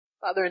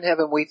Father in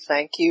heaven, we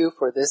thank you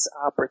for this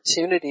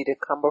opportunity to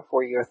come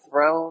before your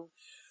throne.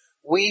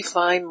 We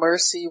find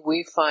mercy,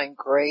 we find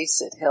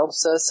grace. It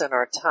helps us in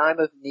our time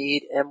of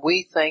need, and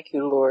we thank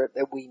you, Lord,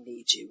 that we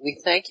need you.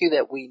 We thank you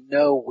that we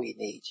know we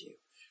need you.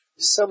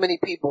 So many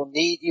people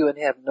need you and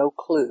have no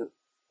clue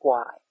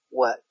why,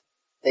 what.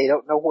 They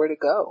don't know where to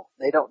go.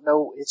 They don't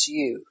know it's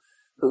you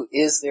who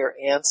is their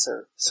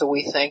answer. So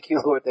we thank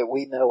you, Lord, that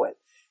we know it.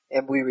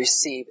 And we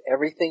receive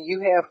everything you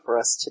have for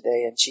us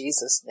today in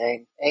Jesus'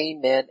 name.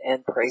 Amen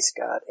and praise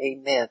God.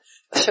 Amen.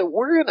 So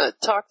we're going to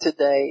talk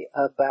today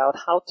about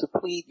how to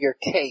plead your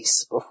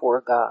case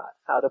before God.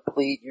 How to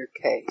plead your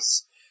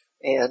case.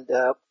 And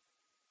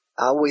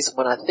always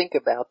when I think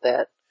about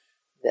that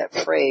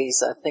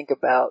phrase, I think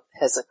about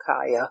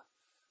Hezekiah,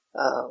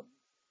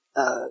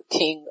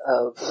 king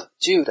of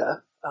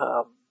Judah.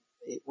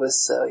 He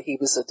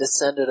was a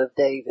descendant of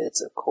David's,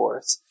 of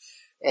course.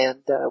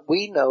 And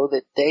we know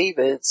that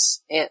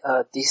David's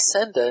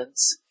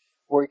descendants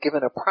were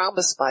given a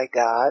promise by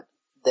God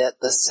that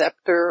the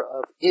scepter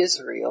of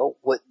Israel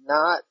would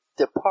not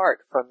depart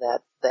from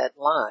that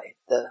line,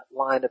 the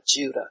line of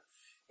Judah.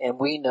 And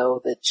we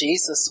know that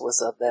Jesus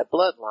was of that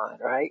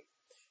bloodline, right?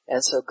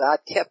 And so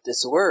God kept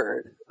his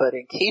word, but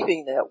in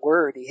keeping that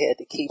word, he had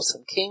to keep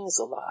some kings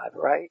alive,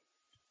 right?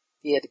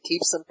 He had to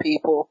keep some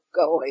people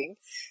going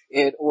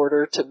in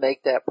order to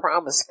make that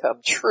promise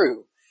come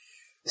true.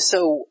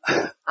 So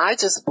I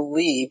just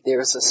believe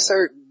there's a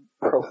certain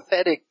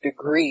prophetic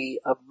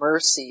degree of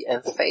mercy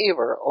and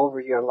favor over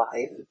your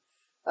life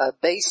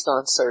based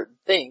on certain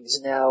things.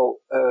 Now,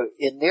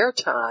 in their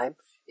time,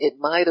 it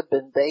might have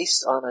been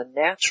based on a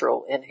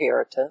natural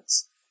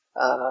inheritance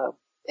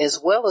as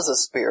well as a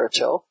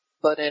spiritual,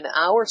 but in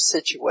our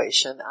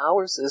situation,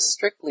 ours is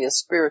strictly a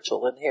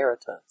spiritual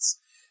inheritance.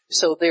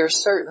 So there are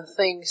certain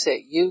things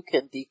that you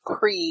can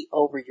decree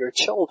over your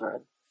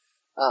children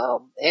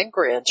and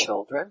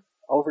grandchildren,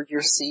 over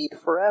your seed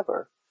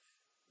forever,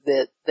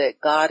 that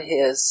God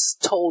has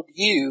told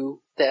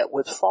you that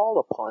would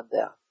fall upon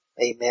them.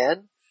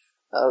 Amen.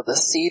 The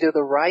seed of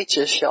the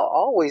righteous shall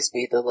always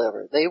be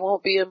delivered. They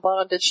won't be in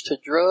bondage to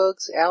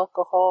drugs,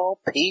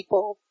 alcohol,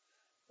 people,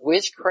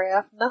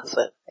 witchcraft,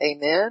 nothing.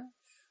 Amen.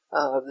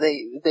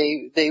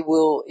 They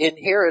will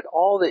inherit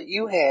all that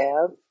you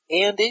have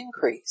and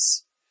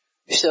increase.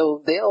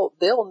 So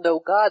they'll know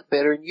God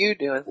better than you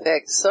do. In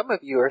fact, some of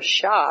you are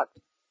shocked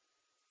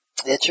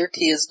that your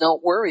kids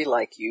don't worry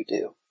like you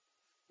do.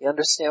 You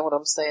understand what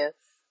I'm saying?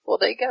 Well,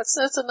 they got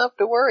sense enough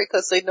to worry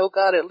because they know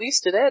God at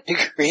least to that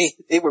degree.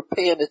 They were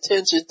paying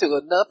attention to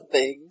enough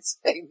things.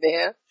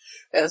 Amen.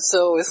 And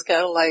so it's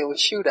kind of like, well,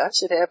 shoot, I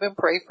should have him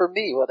pray for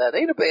me. Well, that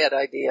ain't a bad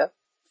idea.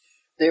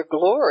 Their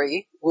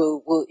glory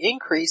will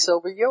increase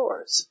over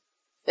yours.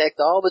 In fact,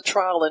 all the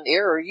trial and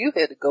error you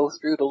had to go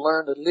through to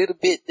learn a little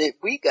bit that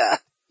we got.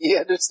 You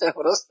understand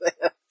what I'm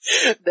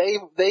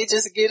saying? They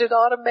just get it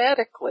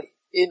automatically,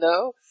 you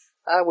know?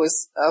 I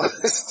was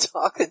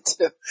talking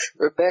to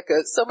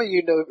Rebecca. Some of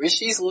you know,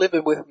 she's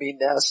living with me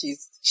now.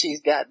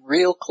 She's gotten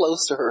real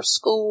close to her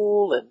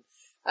school, and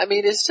I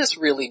mean, it's just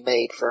really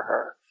made for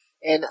her.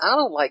 And I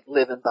don't like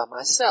living by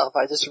myself.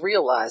 I just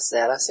realized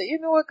that. I said, you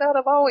know what, God,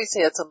 I've always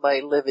had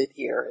somebody living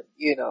here. And,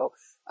 you know,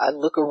 I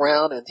look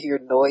around and hear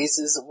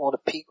noises and want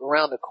to peek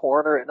around the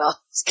corner and all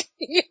this,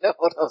 you know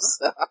what I'm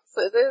saying? I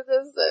said,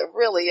 this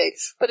really ain't,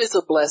 but it's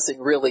a blessing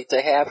really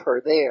to have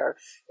her there.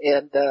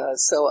 And,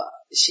 so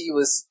she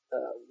was,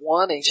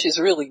 she's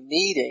really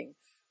needing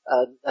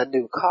a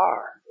new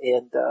car,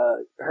 and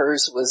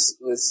hers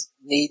was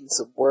needing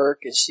some work,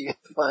 and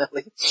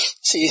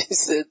she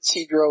said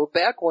she drove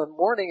back one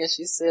morning and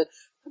she said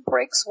the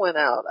brakes went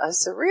out. I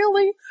said,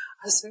 really?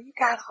 I said, you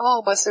got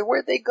home. I said,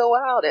 where'd they go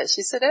out at?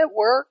 She said, at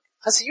work.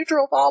 I said, you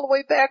drove all the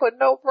way back with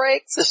no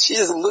brakes? And she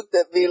just looked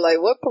at me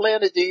like, what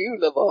planet do you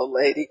live on,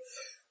 lady?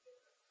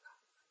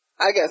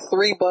 I got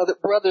 3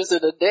 brothers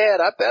and a dad.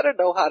 I better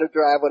know how to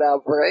drive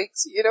without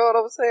brakes. You know what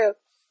I'm saying?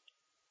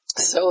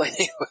 So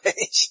anyway,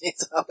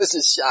 I was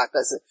just shocked.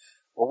 I said,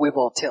 well, we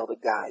won't tell the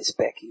guys,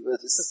 Becky. We'll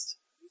just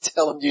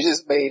tell them you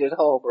just made it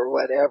home or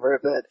whatever.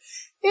 But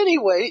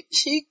anyway,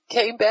 she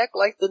came back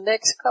like the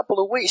next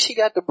couple of weeks. She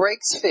got the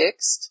brakes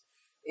fixed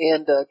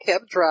and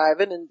kept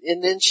driving,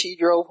 and then she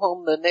drove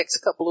home the next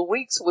couple of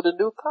weeks with a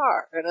new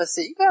car. And I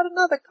said, you got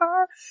another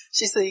car?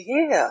 She said,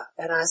 yeah.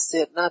 And I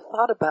said, and I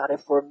thought about it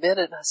for a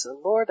minute, and I said,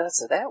 Lord, I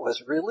said, that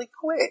was really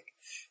quick.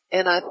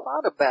 And I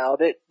thought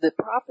about it, the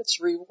prophet's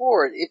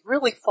reward, it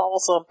really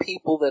falls on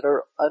people that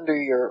are under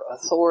your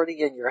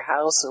authority in your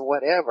house or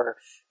whatever.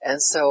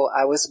 And so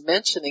I was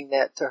mentioning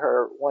that to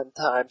her one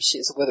time.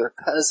 She's with her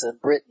cousin,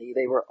 Brittany.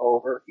 They were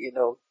over, you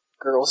know,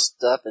 girl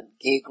stuff and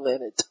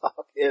giggling and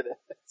talking.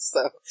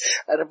 So,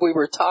 and we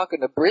were talking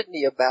to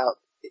Brittany about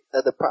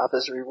the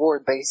prophet's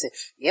reward, but he said,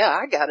 yeah,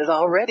 I got it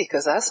already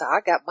because I said,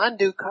 I got my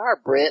new car,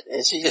 Britt.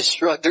 And she just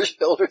shrugged her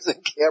shoulders and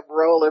kept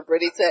rolling.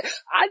 Brittany said,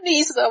 I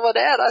need some of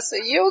that. I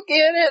said, you'll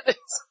get it.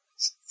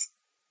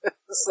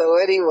 So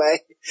anyway,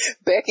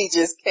 Becky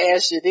just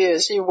cashed it in.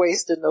 She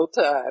wasted no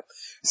time.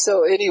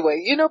 So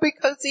anyway,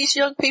 because these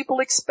young people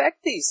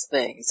expect these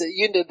things.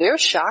 They're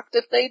shocked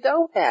if they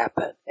don't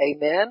happen.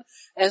 Amen.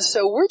 And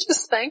so we're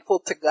just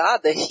thankful to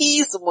God that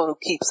He's the one who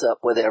keeps up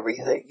with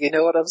everything. You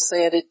know what I'm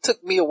saying? It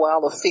took me a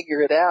while to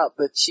figure it out,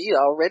 but she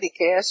already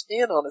cashed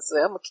in on it.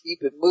 So I'm going to keep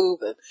it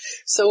moving.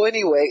 So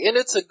anyway, and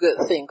it's a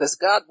good thing because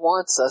God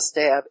wants us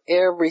to have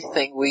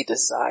everything we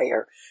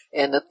desire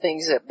and the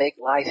things that make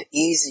life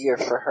easier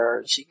for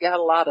her. She got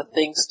a lot of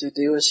things to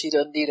do and she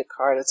doesn't need a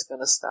car that's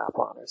going to stop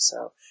on her.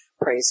 So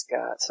praise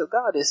God. So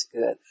God is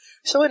good.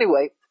 So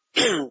anyway,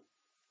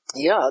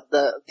 yeah,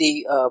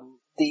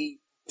 the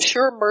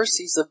sure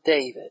mercies of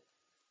David.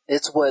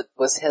 It's what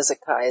was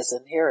Hezekiah's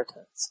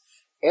inheritance.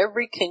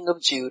 Every king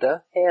of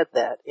Judah had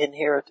that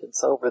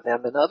inheritance over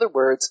them. In other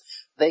words,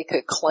 they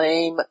could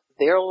claim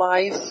their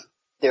life,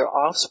 their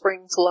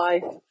offspring's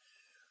life,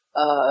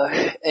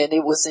 and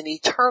it was an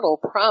eternal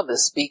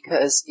promise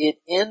because it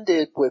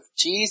ended with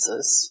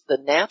Jesus. The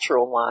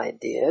natural line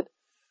did.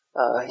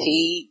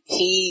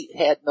 He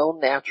had no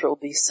natural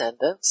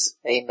descendants.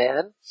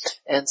 Amen.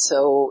 And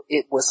so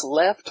it was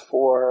left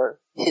for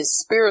his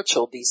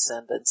spiritual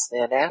descendants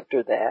then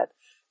after that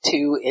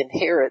to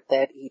inherit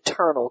that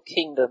eternal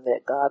kingdom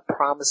that God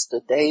promised to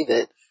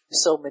David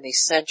so many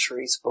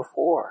centuries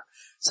before.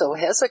 So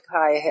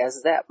Hezekiah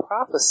has that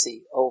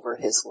prophecy over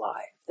his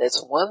life.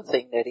 That's one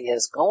thing that he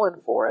has going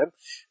for him.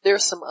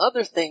 There's some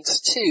other things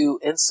too,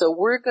 and so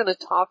we're going to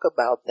talk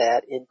about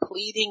that in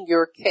pleading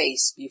your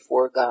case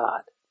before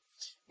God.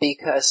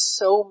 Because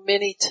so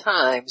many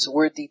times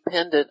we're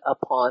dependent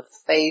upon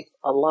faith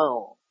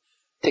alone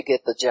to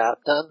get the job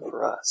done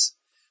for us.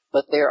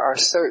 But there are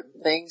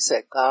certain things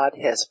that God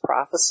has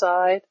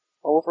prophesied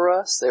over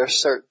us. There are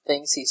certain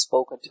things He's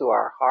spoken to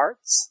our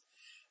hearts.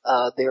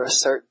 There are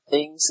certain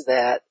things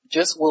that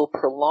just will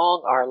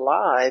prolong our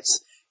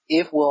lives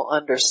if we'll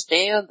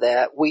understand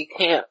that we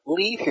can't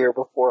leave here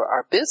before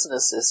our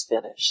business is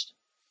finished.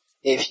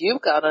 If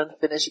you've got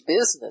unfinished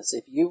business,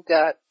 if you've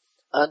got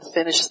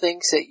unfinished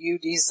things that you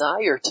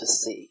desire to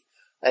see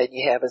and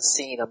you haven't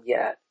seen them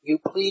yet, you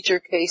plead your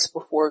case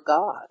before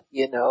God.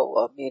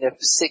 If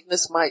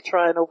sickness might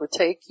try and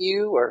overtake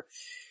you or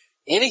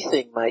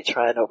anything might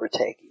try and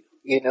overtake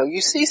you.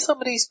 You see some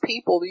of these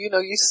people,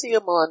 you see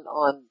them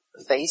on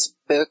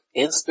Facebook,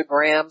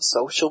 Instagram,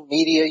 social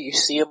media. You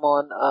see them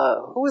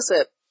on, who is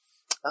that?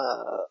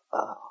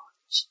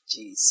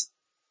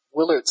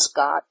 Willard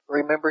Scott,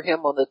 remember him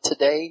on the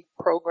Today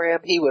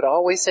program? He would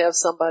always have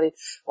somebody,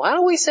 why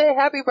don't we say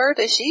happy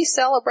birthday? She's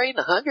celebrating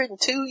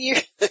 102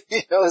 years.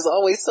 There's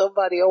always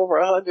somebody over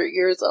 100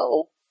 years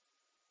old.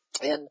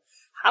 And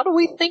how do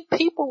we think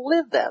people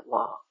live that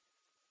long?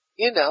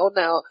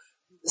 Now,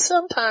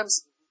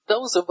 sometimes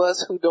those of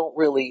us who don't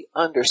really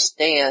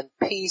understand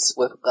peace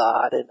with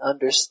God and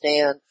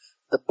understand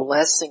the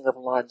blessing of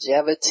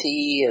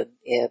longevity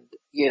and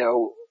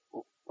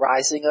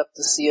rising up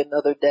to see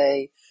another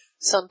day,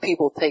 some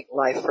people take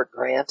life for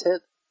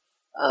granted,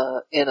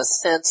 in a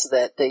sense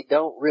that they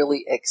don't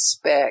really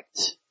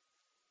expect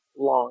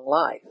long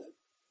life.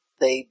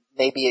 They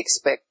maybe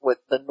expect what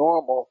the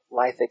normal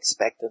life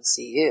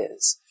expectancy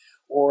is.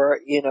 Or,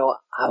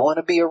 I want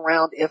to be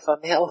around if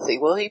I'm healthy.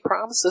 Well, He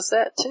promises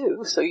that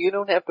too, so you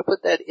don't have to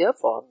put that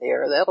if on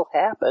there. That'll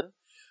happen.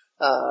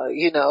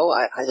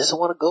 I just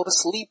want to go to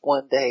sleep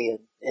one day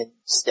and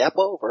step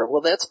over.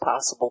 Well, that's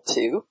possible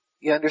too.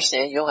 You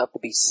understand? You don't have to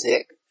be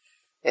sick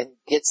and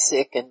get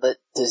sick and let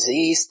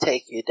disease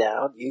take you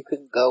down. You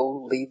can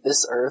go leave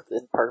this earth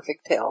in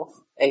perfect health.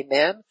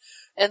 Amen.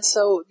 And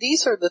so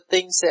these are the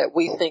things that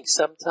we think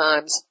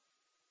sometimes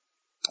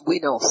we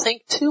don't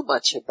think too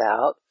much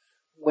about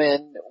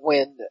when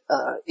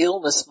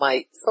illness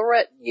might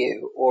threaten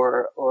you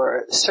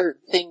or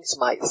certain things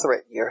might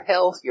threaten your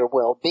health, your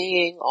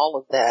well-being, all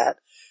of that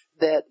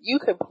you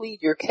can plead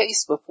your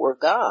case before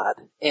God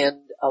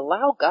and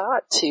allow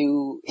God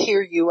to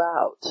hear you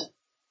out.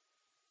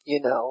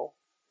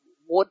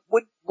 What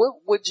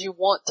would you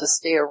want to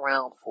stay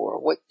around for?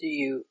 What do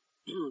you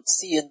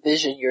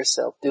envision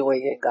yourself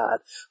doing in God?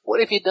 What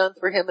have you done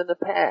for Him in the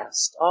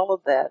past? All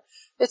of that.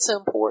 It's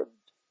important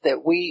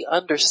that we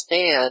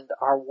understand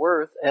our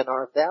worth and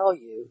our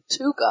value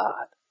to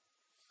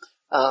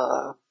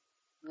God.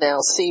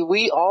 Now see,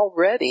 we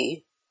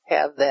already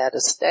have that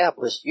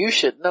established. You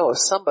should know if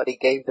somebody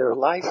gave their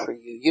life for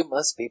you, you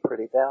must be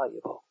pretty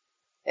valuable.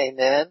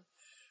 Amen.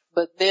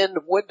 But then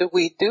what do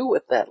we do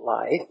with that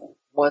life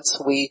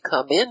once we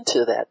come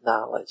into that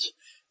knowledge?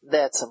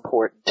 That's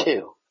important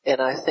too.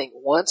 And I think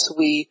once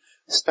we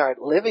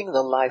start living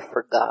the life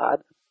for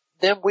God,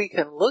 then we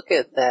can look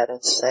at that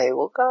and say,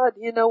 well, God,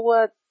 you know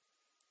what?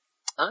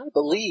 I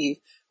believe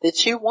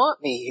that you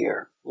want me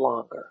here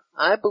longer.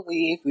 I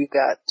believe we've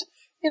got,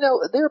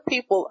 there are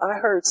people, I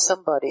heard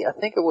somebody, I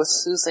think it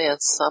was Suzanne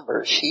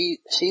Summers,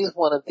 she's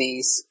one of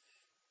these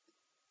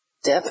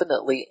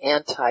definitely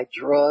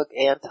anti-drug,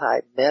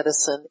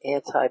 anti-medicine,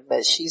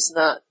 she's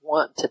not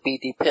wanting to be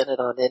dependent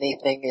on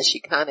anything, and she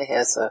kind of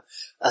has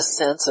a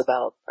sense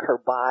about her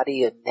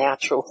body and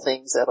natural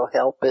things that'll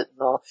help it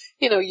and all.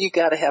 You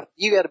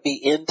gotta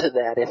be into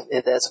that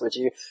if that's what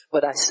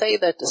but I say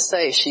that to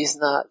say she's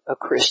not a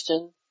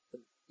Christian,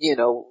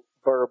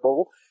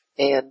 verbal,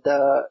 and,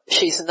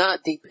 she's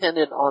not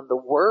dependent on the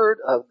word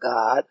of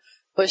God,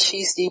 but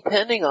she's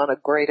depending on a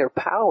greater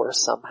power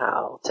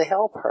somehow to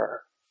help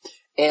her.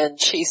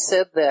 And she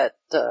said that,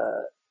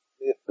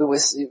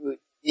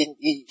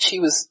 she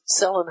was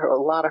selling a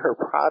lot of her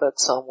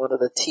products on one of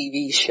the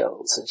TV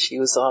shows, and she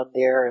was on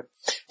there, and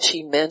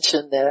she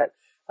mentioned that,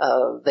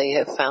 they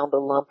had found a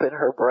lump in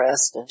her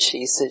breast, and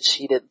she said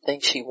she didn't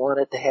think she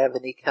wanted to have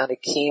any kind of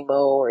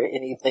chemo or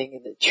anything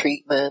in the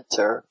treatment,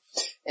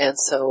 and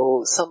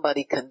so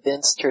somebody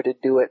convinced her to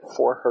do it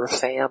for her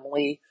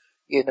family,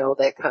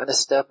 that kind of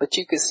stuff. But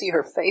you could see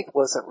her faith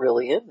wasn't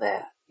really in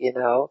that,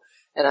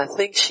 and I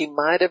think she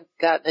might have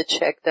gotten it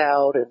checked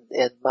out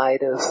and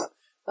might have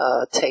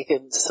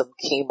taken some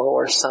chemo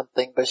or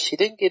something, but she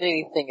didn't get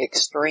anything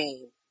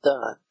extreme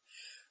done.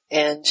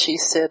 And she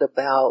said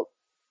about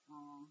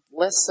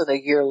less than a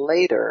year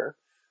later,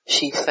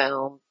 she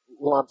found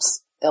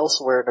lumps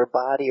elsewhere in her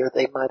body, or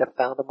they might have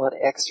found them on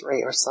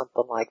X-ray or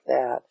something like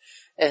that.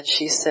 And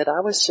she said,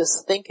 I was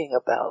just thinking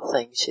about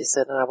things, she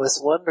said, and I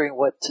was wondering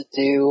what to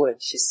do,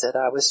 and she said,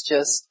 I was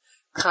just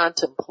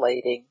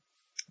contemplating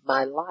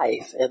my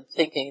life and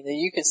thinking that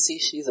you can see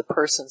she's a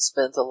person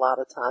spends a lot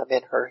of time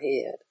in her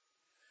head.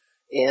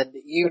 And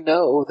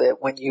that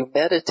when you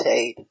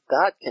meditate,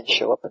 God can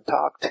show up and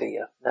talk to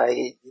you. Now,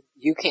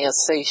 you can't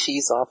say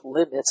she's off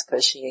limits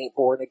because she ain't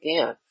born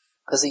again,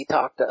 because he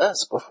talked to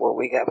us before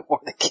we got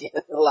born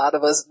again. A lot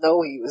of us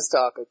know he was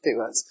talking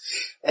to us.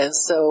 And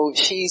so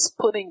she's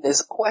putting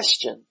this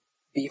question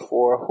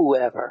before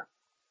whoever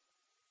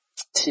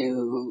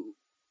to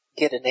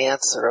get an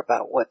answer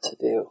about what to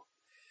do.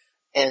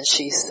 And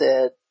she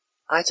said,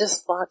 I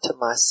just thought to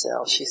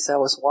myself, she said, I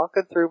was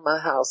walking through my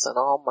house and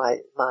all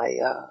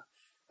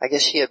I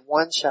guess she had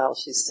one child,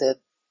 she said,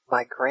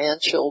 my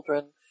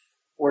grandchildren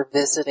were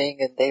visiting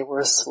and they were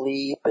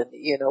asleep, and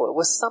it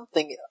was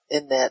something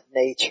in that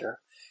nature.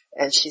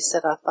 And she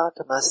said, I thought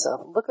to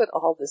myself, look at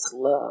all this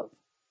love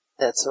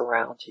that's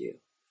around you.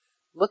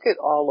 Look at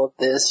all of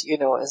this,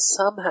 and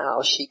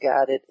somehow she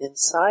got it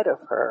inside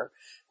of her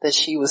that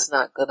she was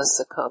not going to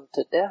succumb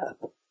to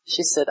death.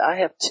 She said, I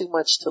have too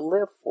much to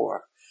live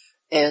for.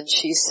 And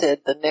she said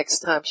the next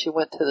time she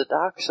went to the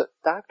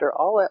doctor,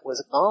 all that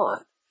was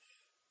gone.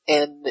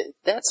 And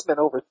that's been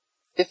over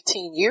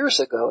 15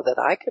 years ago that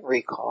I can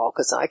recall,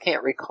 because I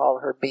can't recall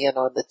her being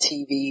on the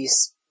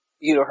TVs,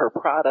 her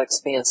products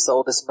being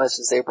sold as much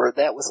as they were.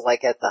 That was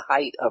like at the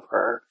height of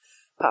her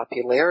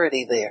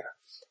popularity there.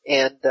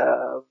 And,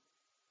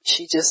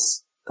 she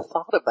just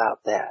thought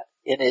about that,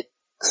 and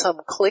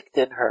some clicked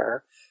in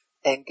her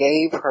and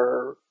gave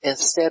her,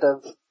 instead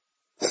of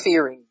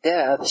fearing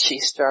death, she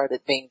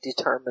started being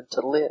determined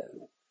to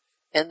live.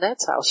 And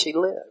that's how she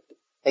lived.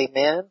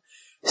 Amen.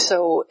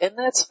 So, and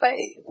that's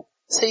faith.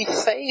 See,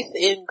 faith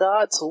in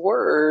God's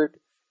word,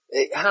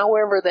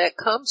 however that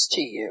comes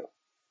to you.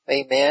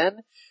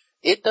 Amen.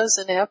 It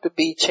doesn't have to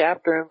be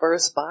chapter and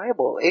verse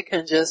Bible. It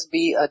can just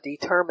be a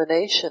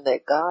determination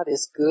that God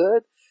is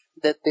good,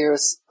 that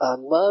there's a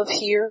love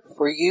here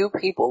for you.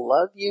 People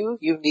love you.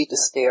 You need to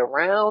stay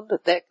around.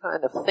 That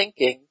kind of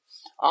thinking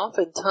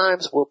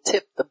oftentimes will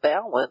tip the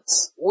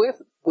balance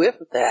with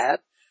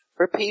that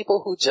for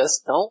people who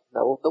just don't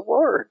know the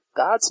word.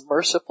 God's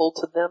merciful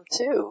to them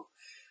too.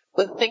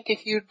 But think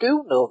if you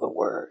do know the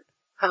word,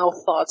 how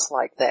thoughts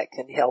like that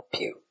can help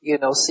you.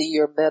 See,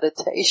 your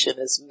meditation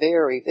is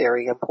very,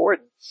 very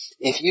important.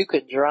 If you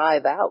can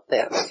drive out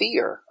that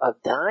fear of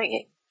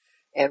dying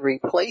and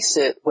replace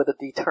it with a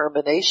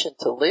determination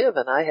to live,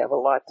 and I have a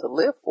lot to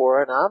live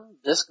for, and I'm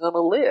just going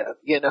to live,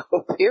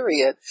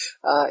 period,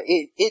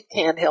 it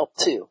can help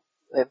too.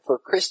 And for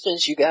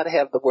Christians, you got to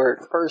have the word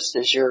first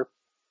as your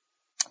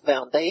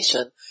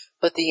foundation,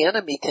 but the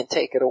enemy can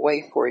take it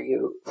away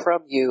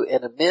from you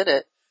in a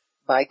minute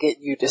by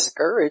getting you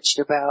discouraged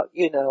about,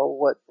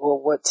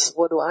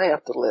 what do I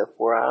have to live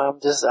for? I don't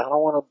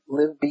want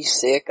to be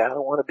sick. I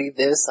don't want to be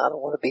this. I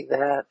don't want to be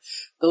that.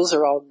 Those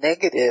are all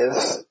negative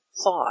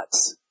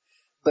thoughts.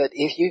 But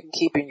if you can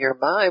keep in your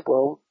mind,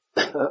 well,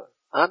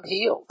 I'm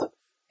healed,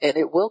 and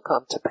it will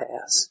come to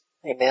pass.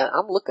 Amen.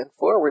 I'm looking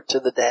forward to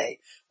the day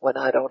when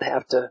I don't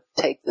have to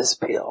take this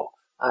pill.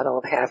 I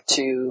don't have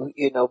to,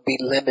 be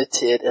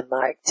limited in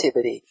my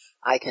activity.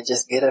 I can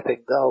just get up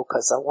and go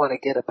because I want to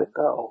get up and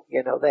go,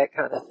 that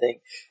kind of thing.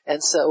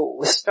 And so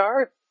we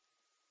start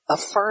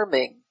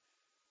affirming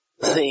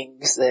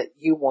things that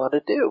you want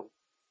to do.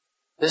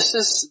 This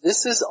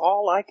is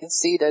all I can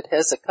see that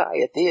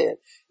Hezekiah did.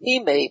 He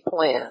made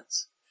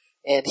plans,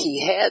 and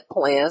he had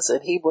plans,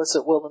 and he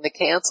wasn't willing to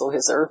cancel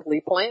his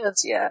earthly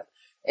plans yet,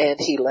 and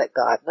he let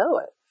God know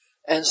it.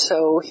 And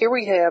so here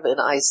we have in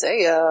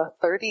Isaiah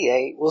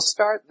 38, we'll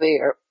start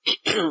there,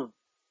 and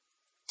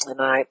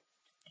I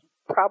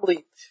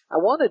I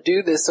want to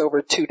do this over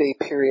a 2-day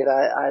period.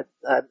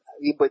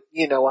 But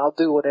I'll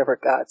do whatever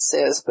God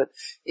says, but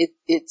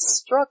it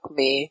struck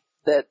me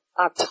that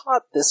I've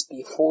taught this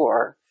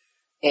before,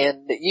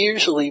 and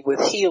usually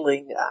with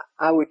healing,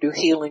 I would do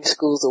healing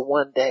schools of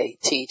 1 day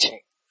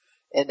teaching.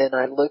 And then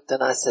I looked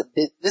and I said,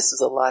 this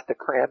is a lot to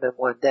cram in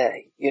 1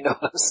 day. You know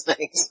what I'm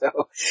saying?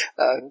 So,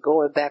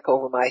 going back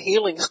over my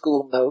healing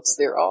school notes,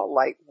 they're all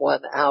like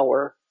 1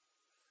 hour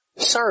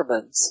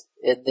sermons.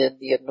 And then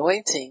the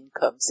anointing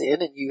comes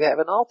in and you have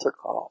an altar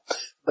call.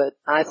 But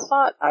I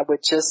thought I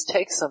would just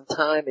take some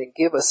time and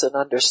give us an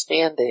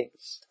understanding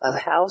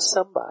of how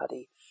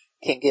somebody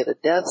can get a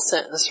death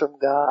sentence from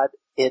God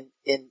in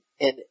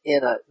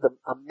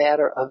a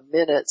matter of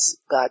minutes.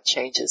 God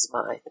changes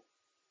mind.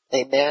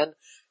 Amen.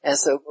 And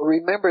so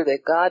remember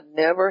that God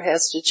never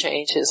has to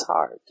change his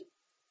heart,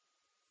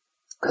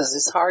 because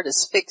his heart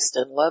is fixed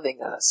in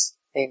loving us.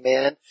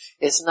 Amen.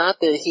 It's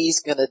not that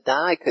he's going to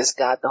die because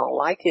God don't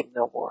like him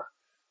no more,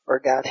 or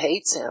God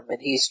hates him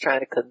and he's trying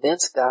to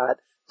convince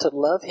God to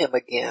love him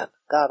again.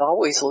 God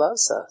always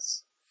loves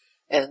us,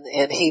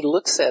 and he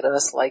looks at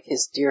us like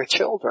his dear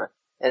children,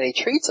 and he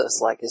treats us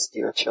like his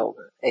dear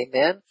children.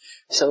 Amen.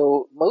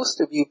 So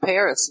most of you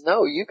parents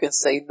know you can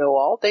say no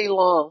all day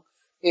long.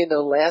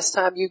 Last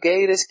time you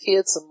gave this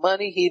kid some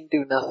money, he didn't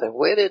do nothing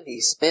with it.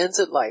 He spends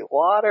it like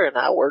water, and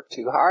I work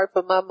too hard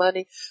for my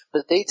money.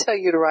 But they tell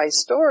you the right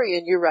story,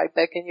 and you're right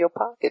back in your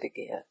pocket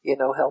again,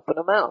 helping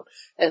them out.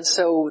 And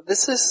so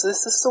this is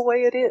the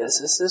way it is.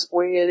 This is the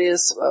way it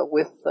is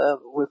with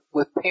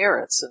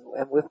parents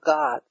and with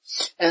God.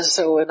 And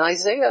so in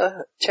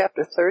Isaiah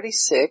chapter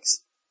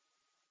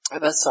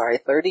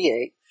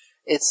 38,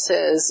 it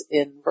says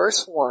in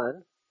verse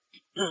 1.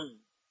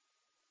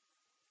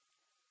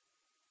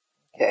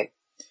 Okay.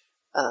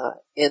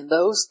 In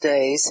those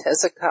days,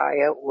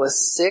 Hezekiah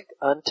was sick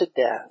unto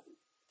death,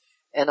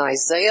 and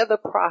Isaiah the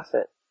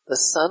prophet, the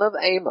son of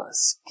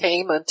Amos,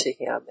 came unto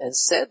him and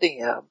said to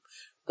him,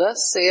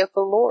 Thus saith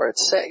the Lord,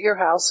 set your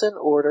house in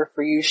order,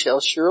 for you shall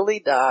surely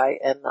die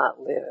and not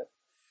live.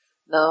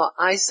 Now,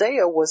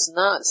 Isaiah was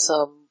not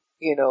some,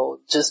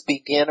 just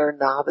beginner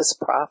novice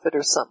prophet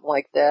or something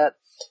like that.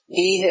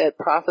 He had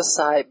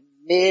prophesied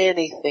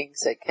many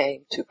things that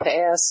came to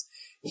pass.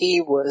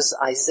 He was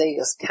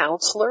Isaiah's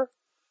counselor.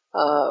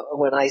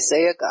 When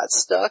Isaiah got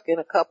stuck in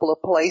a couple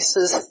of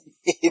places,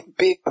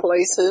 big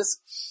places,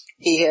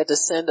 he had to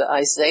send to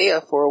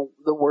Isaiah for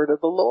the word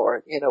of the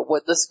Lord.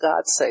 What does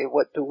God say?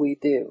 What do we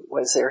do?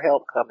 Was there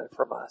help coming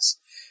from us?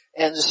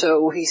 And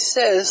so he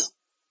says,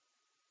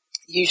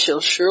 you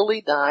shall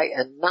surely die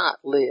and not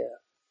live.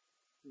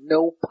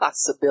 No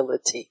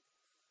possibility.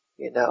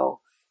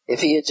 If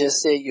he had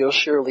just said, you'll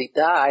surely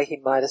die, he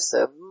might have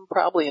said,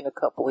 probably in a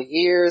couple of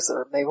years,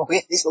 or maybe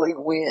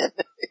when.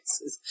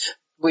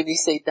 When you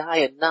say die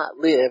and not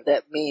live,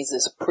 that means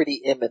it's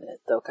pretty imminent,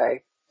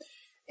 okay?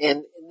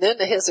 And then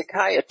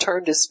Hezekiah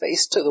turned his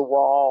face to the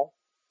wall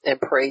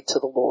and prayed to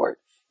the Lord.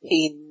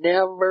 He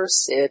never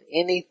said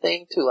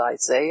anything to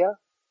Isaiah.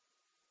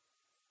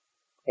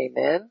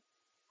 Amen?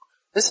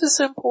 This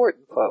is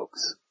important,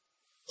 folks.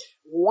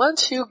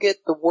 Once you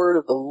get the word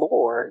of the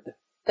Lord,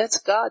 that's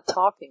God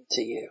talking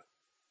to you.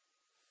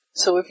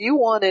 So if you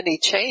want any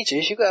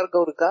changes, you got to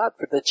go to God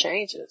for the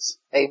changes.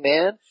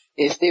 Amen.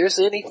 If there's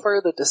any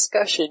further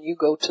discussion, you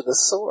go to the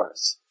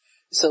source.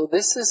 So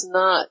this is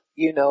not,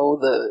 you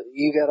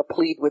got to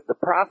plead with the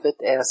prophet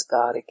to ask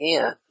God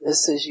again.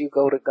 This is you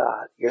go to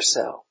God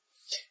yourself.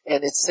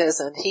 And it says,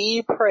 and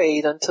he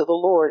prayed unto the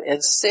Lord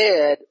and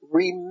said,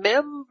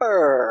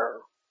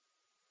 remember.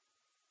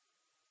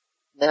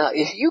 Now,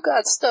 if you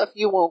got stuff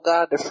you want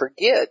God to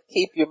forget,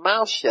 keep your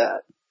mouth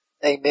shut.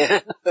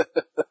 Amen.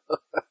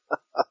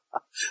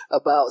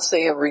 About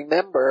saying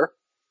remember.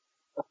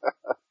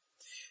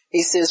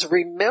 He says,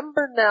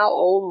 remember now,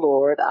 O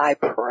Lord, I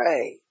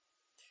pray,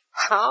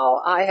 how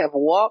I have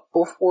walked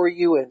before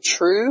you in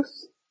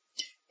truth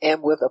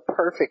and with a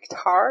perfect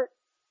heart,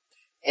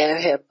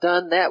 and have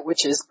done that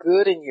which is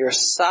good in your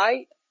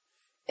sight.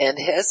 And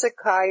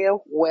Hezekiah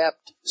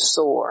wept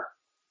sore.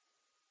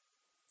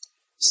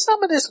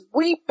 Some of this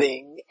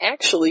weeping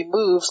actually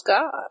moves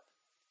God.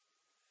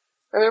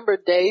 Remember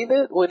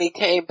David when he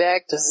came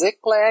back to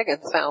Ziklag and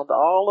found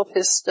all of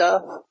his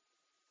stuff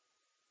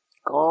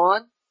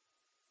gone?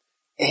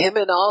 Him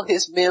and all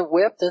his men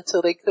wept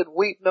until they could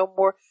weep no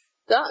more.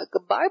 The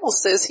Bible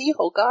says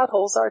God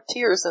holds our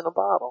tears in a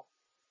bottle.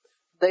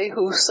 They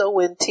who sow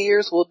in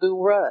tears will do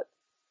what?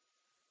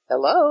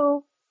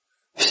 Hello?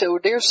 So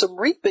there's some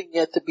reaping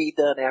yet to be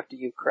done after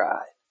you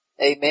cry.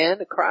 Amen?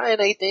 The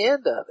crying ain't the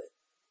end of it.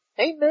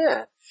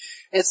 Amen.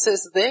 It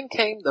says, then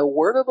came the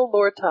word of the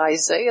Lord to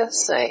Isaiah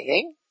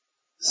saying,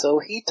 so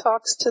he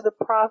talks to the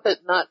prophet,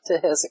 not to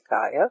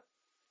Hezekiah.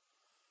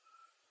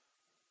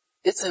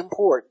 It's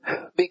important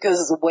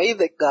because the way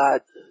that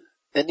God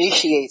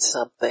initiates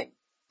something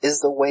is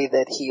the way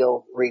that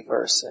he'll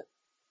reverse it.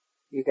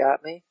 You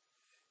got me?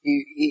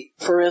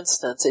 For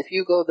instance, if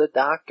you go to the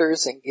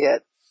doctors and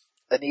get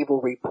an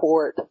evil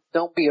report,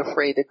 don't be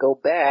afraid to go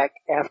back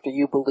after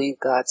you believe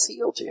God's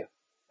healed you.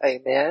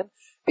 Amen.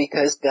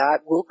 because God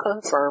will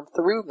confirm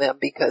through them,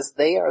 because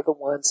they are the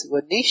ones who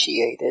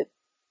initiated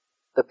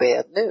the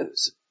bad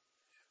news.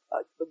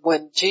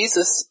 When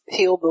Jesus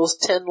healed those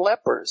 10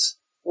 lepers,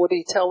 what did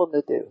he tell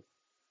them to do?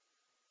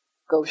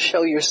 Go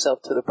show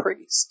yourself to the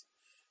priest,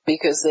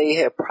 because they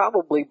had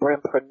probably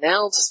been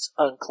pronounced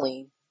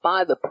unclean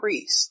by the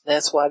priest.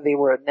 That's why they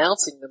were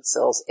announcing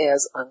themselves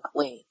as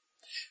unclean.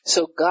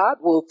 So God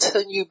will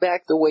turn you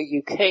back the way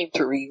you came,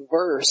 to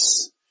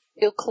reverse.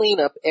 He'll clean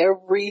up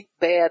every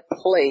bad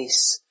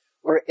place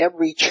or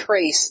every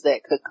trace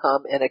that could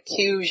come and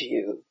accuse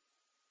you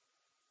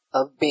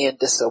of being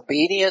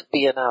disobedient,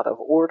 being out of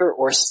order,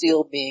 or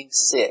still being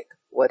sick,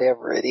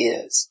 whatever it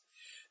is.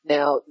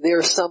 Now, there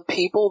are some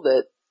people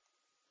that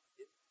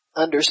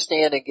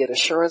understand and get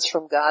assurance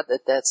from God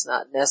that that's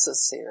not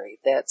necessary.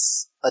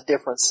 That's a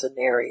different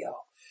scenario.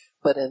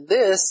 But in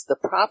this, the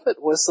prophet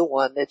was the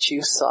one that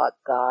you sought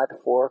God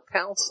for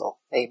counsel.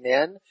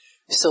 Amen.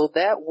 So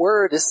that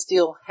word is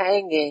still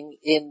hanging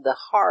in the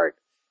heart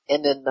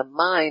and in the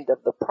mind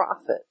of the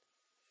prophet.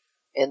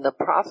 And the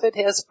prophet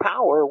has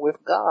power with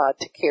God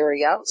to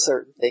carry out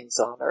certain things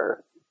on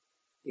earth.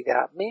 You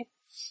got me?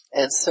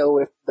 And so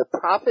if the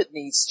prophet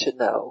needs to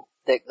know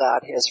that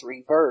God has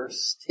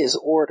reversed his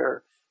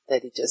order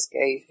that he just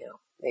gave him.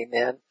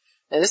 Amen.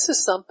 And this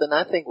is something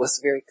I think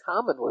was very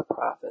common with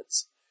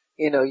prophets.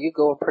 You know, you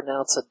go and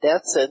pronounce a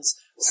death sentence,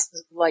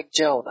 like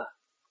Jonah.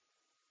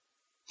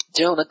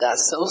 Jonah got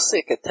so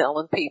sick of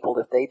telling people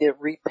if they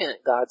didn't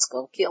repent, God's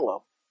going to kill them.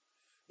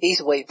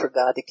 He's waiting for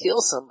God to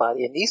kill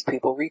somebody, and these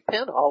people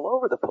repent all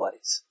over the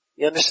place.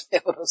 You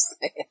understand what I'm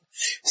saying?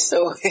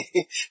 So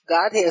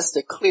God has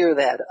to clear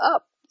that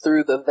up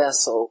through the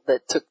vessel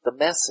that took the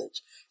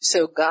message.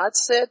 So God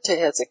said to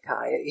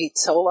Hezekiah, he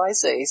told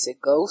Isaiah, he said,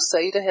 go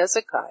say to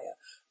Hezekiah,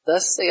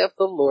 thus saith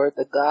the Lord,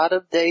 the God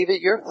of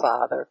David your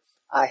father,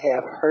 I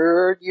have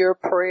heard your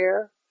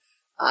prayer.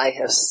 I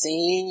have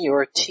seen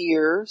your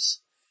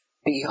tears.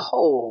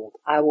 Behold,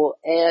 I will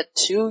add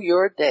to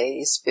your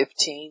days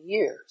 15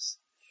 years.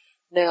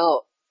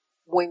 Now,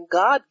 when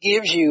God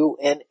gives you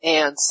an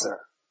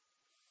answer,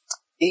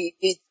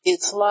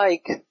 it's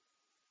like,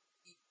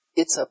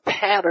 it's a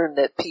pattern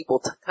that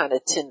people kind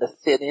of tend to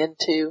fit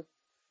into.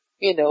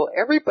 You know,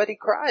 everybody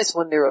cries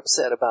when they're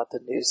upset about the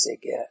news they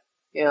get.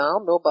 You know, I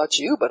don't know about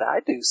you, but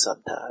I do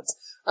sometimes.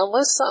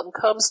 Unless something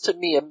comes to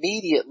me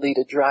immediately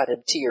to dry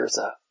them tears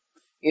up.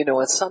 You know,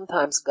 and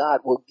sometimes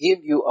God will give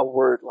you a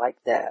word like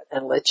that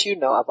and let you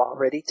know, I've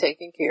already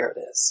taken care of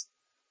this.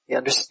 You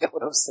understand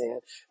what I'm saying?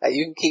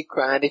 You can keep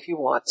crying if you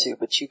want to,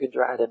 but you can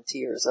dry them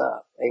tears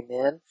up.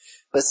 Amen?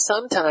 But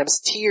sometimes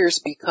tears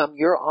become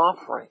your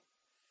offering.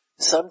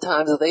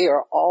 Sometimes they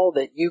are all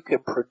that you can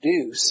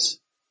produce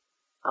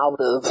out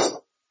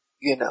of,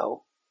 you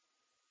know,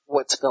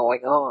 what's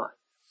going on.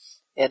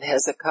 And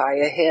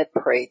Hezekiah had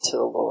prayed to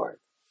the Lord.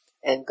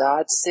 And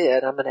God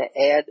said, I'm going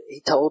to add,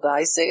 he told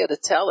Isaiah to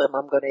tell him,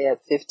 I'm going to add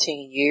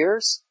 15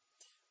 years.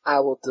 I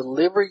will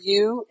deliver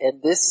you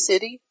and this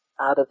city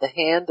out of the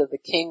hand of the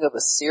king of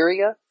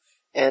Assyria,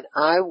 and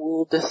I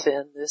will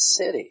defend this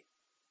city.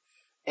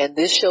 And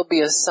this shall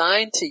be a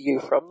sign to you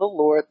from the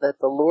Lord, that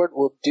the Lord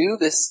will do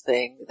this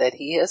thing that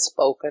he has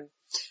spoken.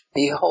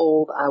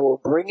 Behold, I will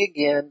bring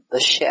again the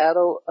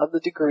shadow of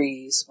the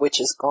degrees, which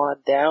is gone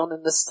down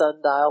in the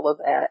sundial of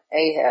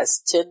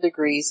Ahaz 10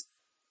 degrees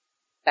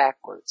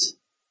backwards.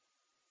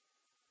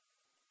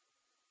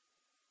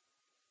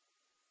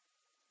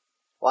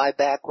 Why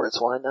backwards?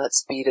 Why not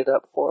speed it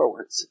up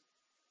forwards?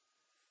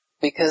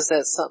 Because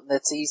that's something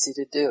that's easy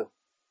to do.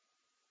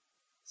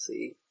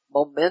 See,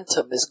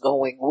 momentum is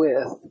going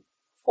with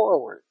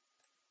forward.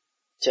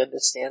 Do you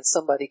understand?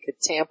 Somebody could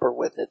tamper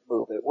with it,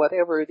 move it,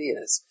 whatever it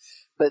is.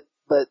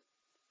 But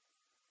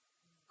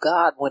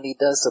God, when he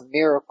does a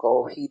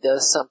miracle, he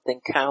does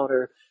something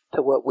counter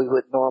to what we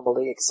would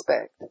normally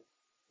expect.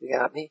 You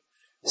got me?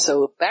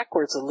 So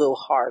backwards a little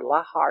hard, a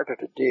lot harder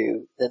to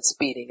do than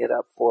speeding it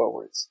up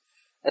forwards.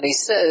 And he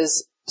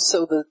says,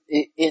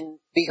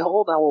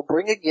 behold, I will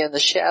bring again the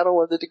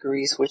shadow of the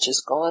degrees, which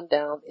is gone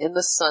down in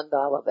the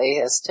sundial of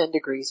Ahaz 10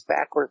 degrees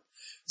backward.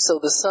 So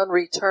the sun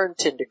returned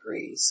 10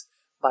 degrees,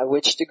 by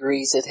which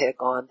degrees it had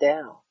gone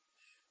down.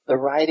 The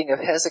writing of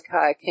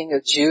Hezekiah, king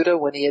of Judah,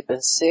 when he had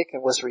been sick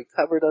and was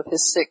recovered of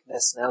his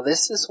sickness. Now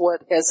this is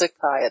what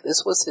Hezekiah,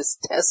 this was his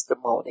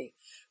testimony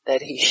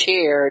that he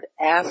shared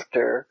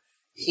after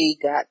he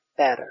got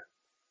better.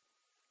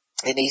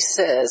 And he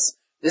says,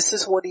 this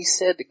is what he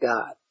said to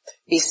God.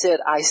 He said,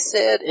 I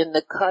said in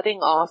the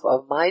cutting off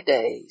of my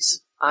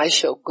days, I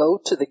shall go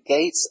to the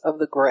gates of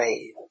the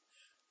grave.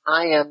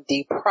 I am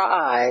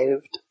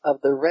deprived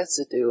of the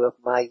residue of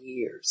my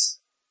years.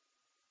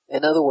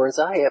 In other words,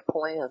 I had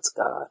plans,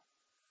 God.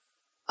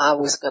 I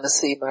was going to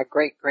see my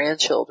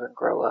great-grandchildren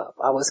grow up.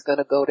 I was going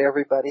to go to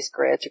everybody's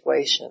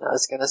graduation. I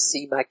was going to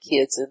see my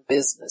kids in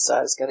business.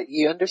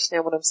 You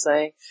understand what I'm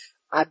saying?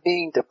 I'm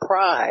being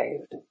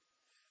deprived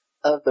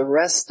of the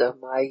rest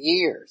of my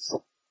years.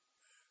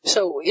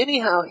 So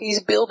anyhow,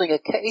 he's building a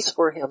case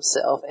for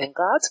himself, and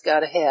God's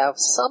got to have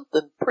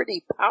something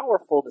pretty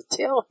powerful to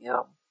tell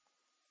him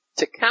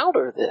to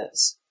counter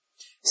this.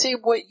 See,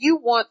 what you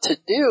want to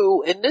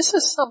do, and this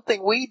is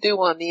something we do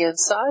on the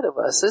inside of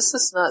us. This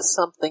is not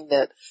something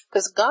that,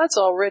 because God's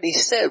already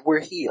said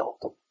we're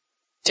healed.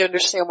 Do you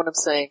understand what I'm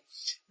saying?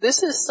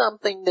 This is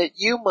something that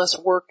you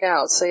must work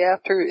out. Say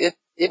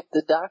if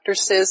the doctor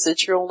says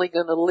that you're only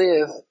going to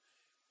live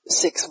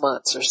 6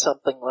 months or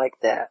something like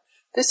that.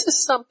 This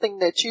is something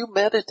that you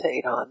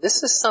meditate on.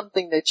 This is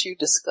something that you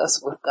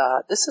discuss with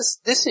God. This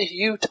is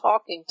you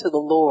talking to the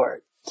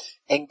Lord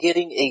and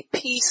getting a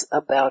peace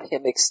about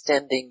Him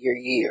extending your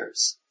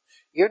years.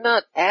 You're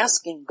not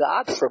asking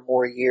God for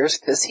more years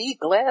because He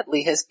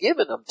gladly has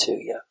given them to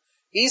you.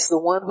 He's the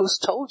one who's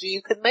told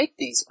you can make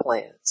these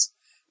plans.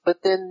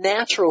 But then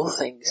natural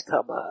things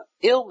come up.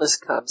 Illness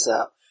comes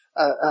up.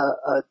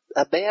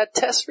 A bad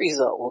test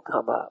result will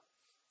come up.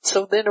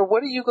 So then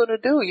what are you going to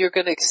do? You're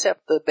going to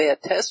accept the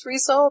bad test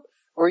result,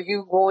 or are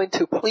you going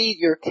to plead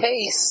your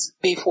case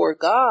before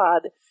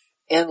God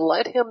and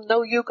let Him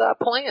know you got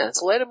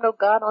plans? Let Him know,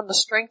 God, on the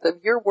strength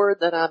of your word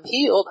that I'm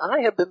healed,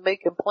 I have been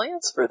making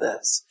plans for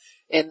this.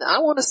 And I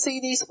want to see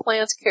these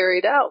plans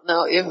carried out.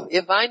 Now,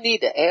 if I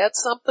need to add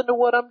something to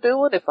what I'm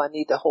doing, if I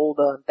need to hold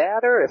on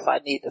better, if I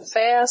need to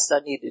fast,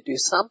 I need to do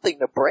something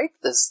to break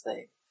this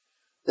thing,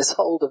 this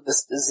hold of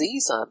this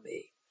disease on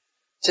me.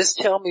 Just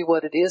tell me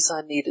what it is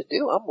I need to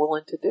do. I'm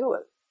willing to do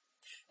it.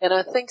 And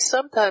I think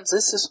sometimes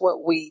this is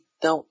what we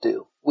don't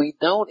do. We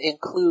don't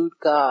include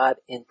God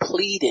in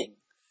pleading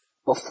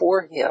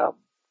before Him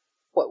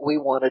what we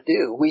want to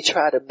do. We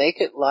try to make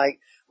it like,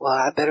 well,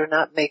 I better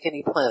not make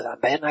any plans. I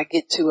better not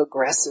get too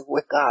aggressive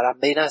with God. I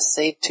may not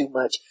save too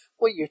much.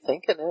 Well, you're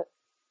thinking it.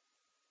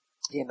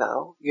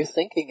 You're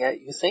thinking it.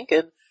 You're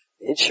thinking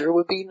it sure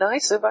would be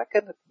nice if I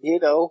could,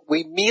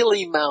 we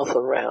mealy mouth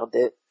around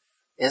it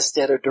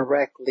instead of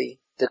directly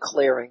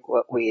declaring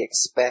what we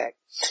expect.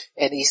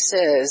 And he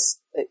said,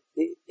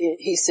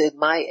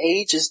 my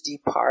age is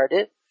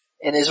departed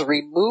and is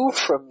removed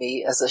from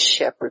me as a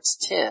shepherd's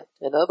tent.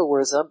 In other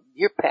words,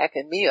 you're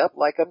packing me up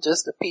like I'm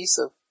just a piece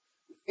of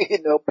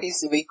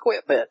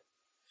equipment.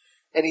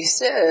 And he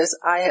says,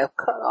 I am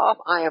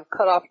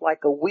cut off like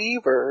a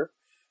weaver,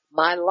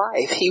 my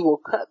life. He will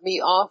cut me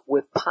off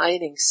with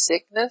pining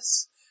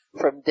sickness.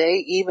 From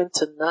day even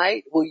to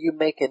night will you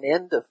make an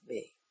end of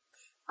me.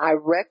 I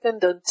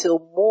reckoned until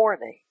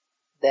morning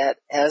that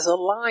as a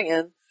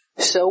lion,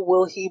 so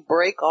will he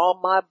break all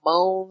my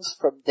bones.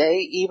 From day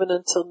even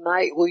until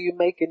night will you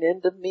make an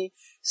end of me.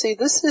 See,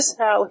 this is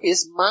how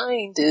his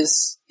mind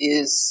is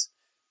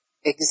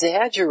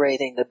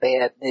exaggerating the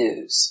bad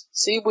news.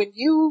 See, when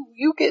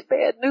you get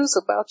bad news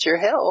about your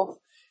health,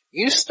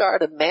 you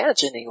start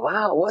imagining,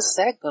 wow, what's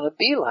that going to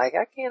be like?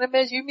 I can't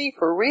imagine. You mean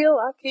for real?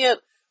 I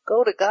can't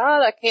go to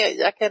God. I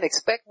can't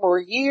expect more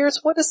years.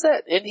 What is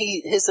that? And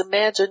his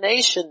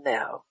imagination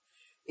now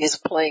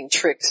is playing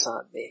tricks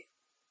on me.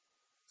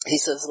 He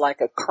says,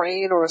 like a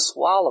crane or a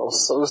swallow,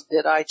 so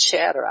did I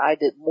chatter. I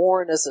did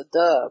mourn as a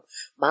dove.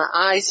 My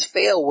eyes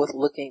fail with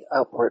looking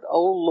upward.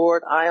 O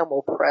Lord, I am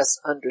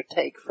oppressed.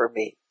 Undertake for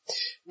me.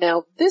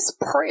 Now, this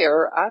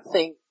prayer, I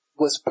think,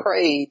 was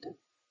prayed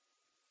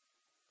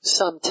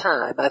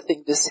sometime. I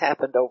think this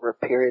happened over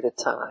a period of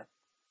time.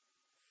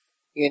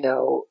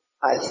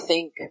 I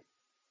think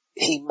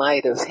he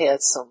might have had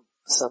some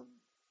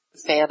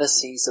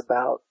fantasies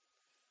about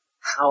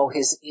how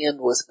his end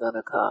was going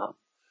to come.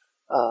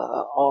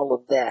 All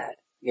of that,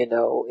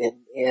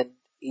 and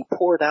he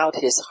poured out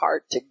his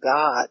heart to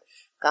God.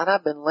 God,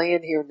 I've been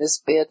laying here in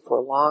this bed for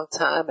a long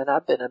time, and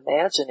I've been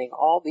imagining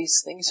all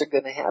these things are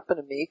going to happen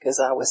to me because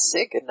I was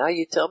sick, and now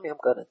you tell me I'm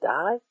going to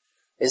die?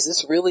 Is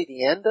this really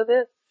the end of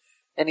it?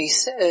 And he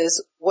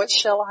says, what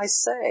shall I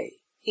say?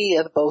 He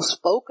hath both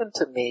spoken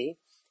to me,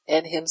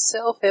 and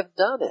himself have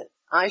done it.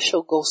 I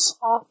shall go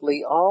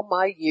softly all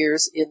my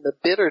years in the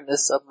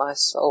bitterness of my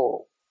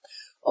soul.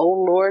 O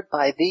Lord,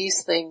 by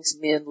these things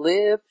men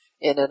live,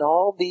 and in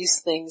all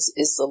these things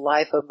is the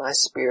life of my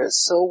spirit.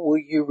 So will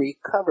you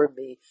recover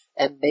me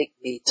and make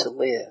me to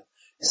live.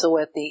 So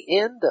at the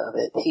end of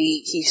it,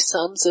 he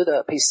sums it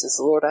up. He says,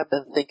 Lord, I've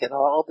been thinking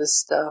all this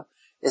stuff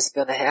is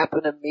going to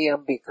happen to me.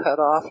 I'm going to be cut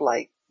off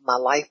like my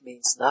life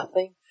means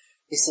nothing.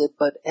 He said,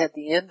 but at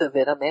the end of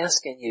it, I'm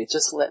asking you,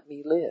 just let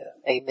me live.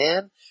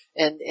 Amen.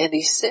 And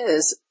he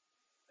says,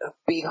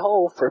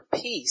 behold, for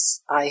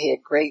peace I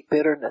had great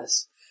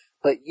bitterness.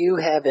 But you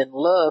have in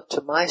love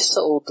to my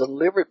soul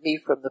delivered me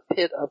from the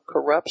pit of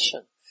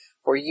corruption.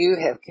 For you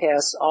have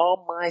cast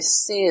all my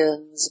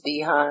sins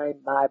behind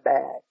my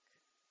back.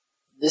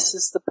 This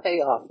is the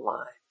payoff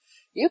line.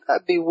 You got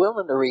to be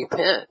willing to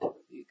repent.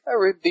 You got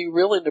to be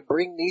willing to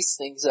bring these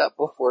things up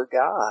before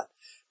God.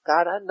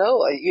 God, I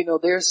know,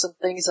 there's some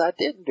things I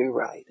didn't do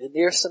right, and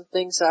there's some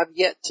things I've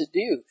yet to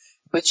do.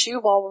 But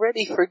you've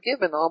already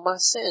forgiven all my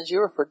sins.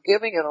 You're a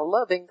forgiving and a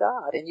loving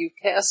God, and you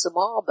cast them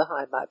all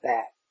behind my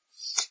back.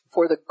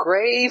 For the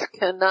grave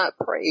cannot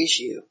praise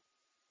you.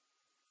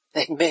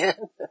 Amen.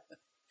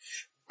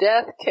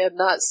 Death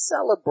cannot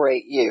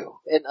celebrate you.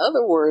 In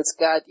other words,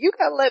 God, you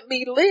gotta let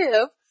me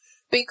live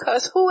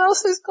because who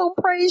else is gonna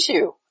praise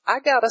you? I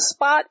got a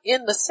spot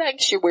in the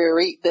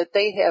sanctuary that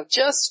they have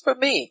just for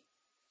me.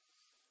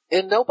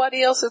 And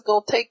nobody else is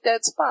going to take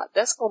that spot.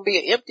 That's going to be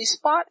an empty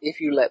spot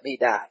if you let me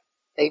die.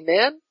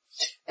 Amen?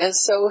 And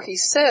so he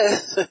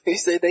said, he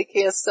said they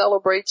can't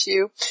celebrate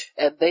you,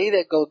 and they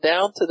that go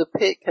down to the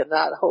pit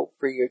cannot hope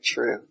for your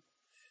truth.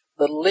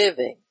 The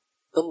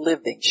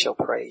living shall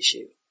praise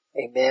you.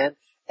 Amen?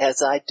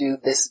 As I do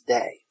this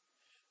day.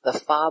 The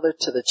Father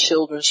to the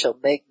children shall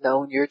make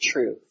known your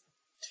truth.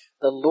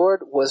 The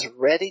Lord was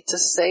ready to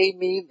save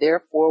me,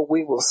 therefore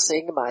we will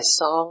sing my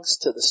songs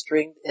to the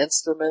stringed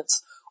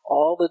instruments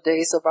all the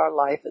days of our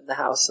life in the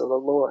house of the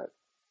Lord.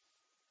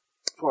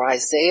 For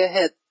Isaiah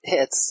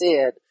had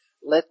said,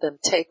 let them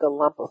take a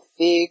lump of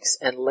figs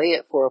and lay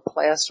it for a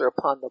plaster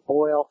upon the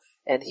boil,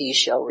 and he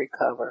shall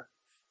recover.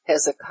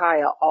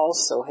 Hezekiah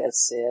also had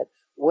said,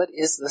 what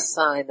is the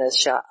sign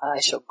that I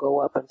shall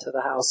go up into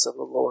the house of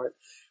the Lord?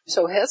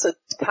 So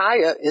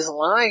Hezekiah is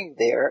lying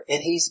there,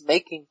 and he's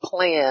making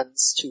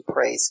plans to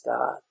praise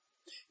God.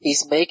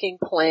 He's making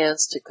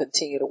plans to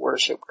continue to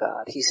worship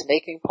God. He's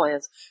making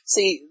plans.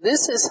 See,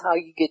 this is how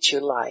you get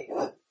your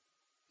life.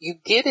 You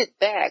get it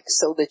back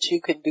so that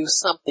you can do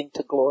something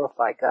to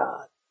glorify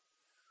God.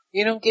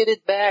 You don't get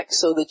it back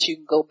so that you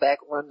can go back,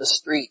 run the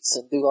streets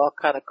and do all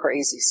kind of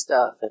crazy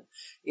stuff.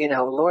 And,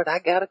 Lord, I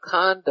got a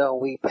condo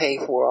we pay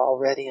for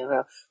already,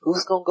 and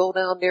who's going to go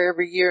down there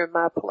every year in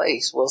my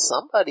place? Well,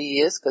 somebody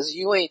is, because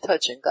you ain't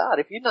touching God.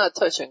 If you're not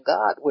touching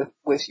God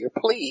with your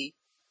plea,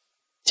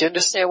 do you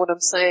understand what I'm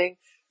saying?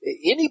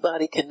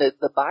 Anybody can,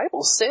 the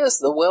Bible says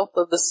the wealth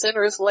of the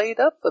sinner is laid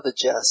up for the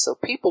just. So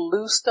people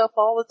lose stuff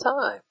all the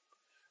time.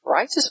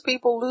 Righteous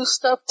people lose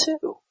stuff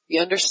too.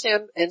 You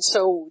understand? And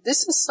so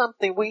this is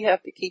something we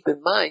have to keep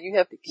in mind. You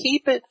have to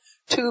keep it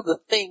to the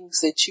things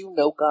that you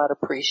know God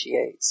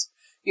appreciates.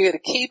 You got to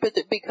keep it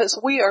because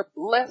we are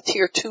left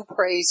here to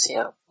praise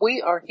Him.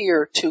 We are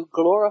here to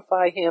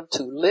glorify Him,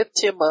 to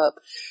lift Him up.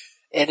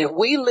 And if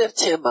we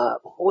lift Him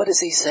up, what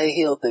does He say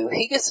He'll do?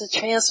 He gets a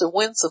chance to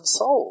win some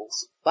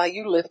souls by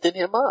you lifting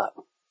Him up.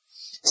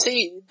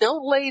 See,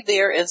 don't lay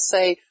there and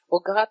say,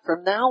 well, God,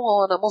 from now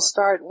on, I'm going to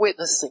start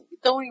witnessing.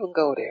 Don't even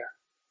go there.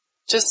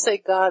 Just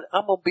say, God,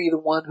 I'm going to be the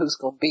one who's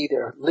going to be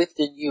there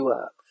lifting you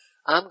up.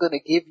 I'm going to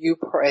give you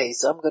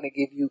praise. I'm going to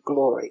give you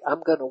glory.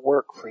 I'm going to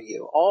work for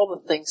you. All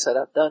the things that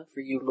I've done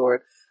for you,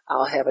 Lord,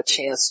 I'll have a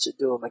chance to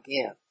do them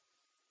again.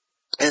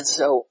 And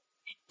so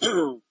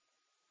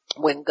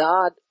when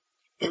God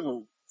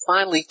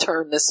finally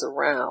turned this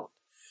around,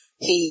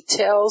 He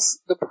tells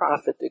the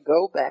prophet to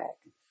go back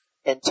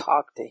and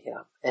talk to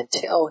him and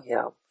tell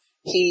him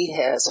He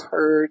has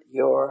heard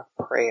your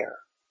prayer.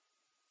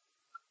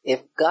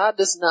 If God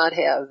does not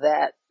have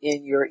that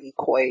in your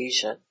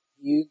equation,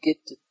 you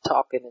get to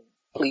talking and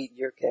pleading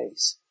your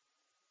case.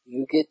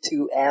 You get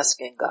to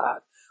asking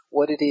God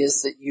what it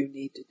is that you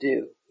need to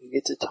do. You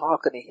get to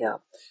talking to Him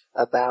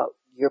about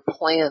your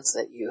plans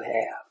that you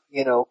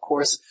have. Of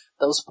course,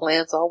 those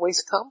plans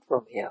always come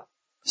from Him.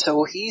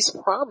 So He's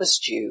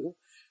promised you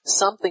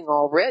something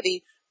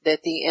already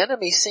that the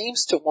enemy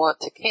seems to want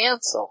to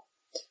cancel.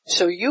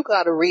 So you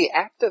got to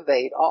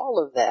reactivate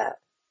all of that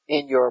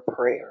in your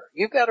prayer.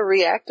 You've got to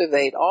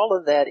reactivate all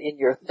of that in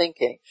your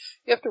thinking.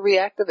 You have to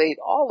reactivate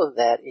all of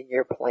that in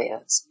your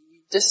plans.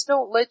 Just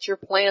don't let your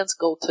plans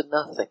go to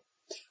nothing.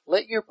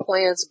 Let your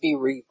plans be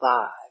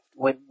revived.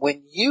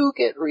 When you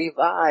get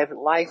revived,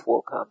 life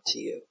will come to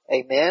you.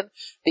 Amen?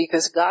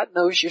 Because God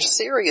knows you're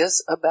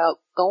serious about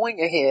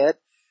going ahead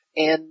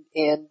and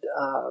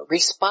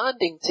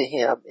responding to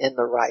Him in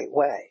the right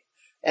way.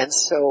 And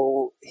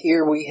so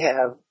here we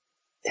have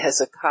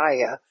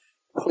Hezekiah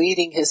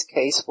pleading his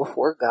case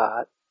before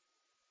God.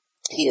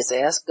 He has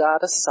asked God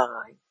a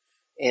sign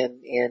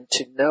and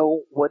to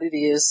know what it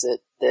is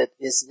that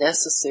is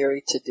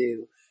necessary to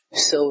do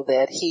so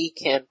that he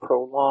can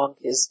prolong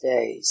his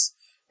days.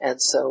 And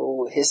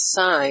so his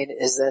sign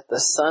is that the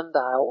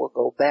sundial will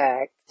go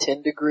back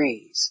 10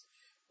 degrees.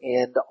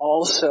 And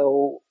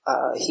also,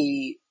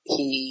 he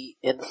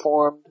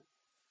informed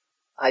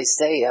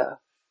Isaiah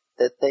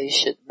that they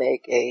should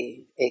make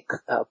a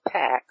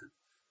pack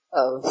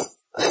of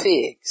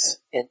figs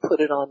and put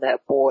it on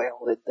that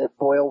boil. That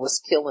boil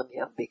was killing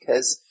him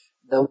because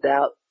no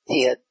doubt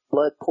he had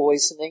blood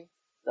poisoning.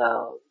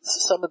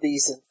 Some of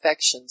these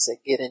infections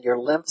that get in your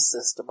lymph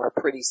system are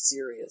pretty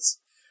serious.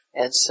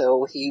 And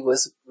so he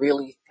was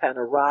really kind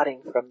of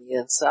rotting from the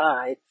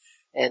inside,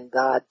 and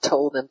God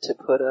told him to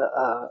put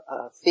a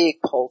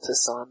fig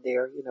poultice on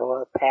there,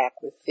 a pack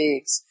with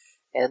figs,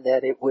 and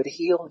that it would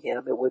heal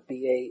him. It would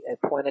be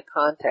a point of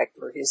contact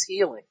for his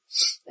healing.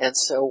 And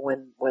so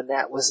when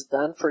that was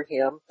done for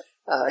him,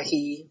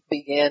 he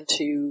began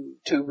to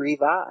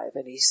revive,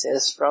 and he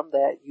says, from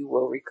that you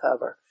will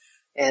recover.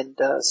 And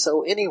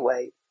so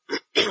anyway,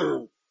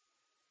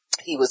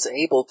 he was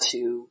able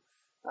to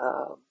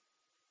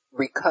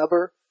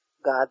recover.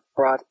 God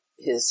brought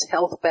his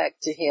health back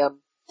to him,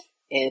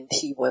 and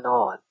he went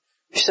on.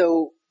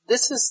 So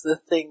this is the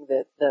thing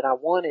that I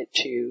wanted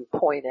to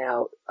point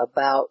out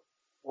about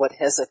what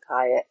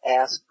Hezekiah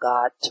asked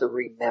God to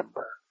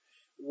remember.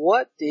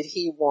 what did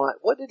he want?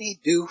 What did he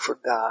do for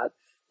God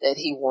that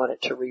he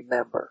wanted to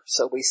remember?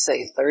 So we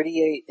say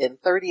 38,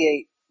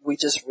 we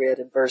just read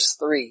in verse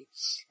 3.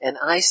 And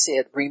I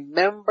said,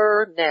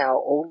 remember now,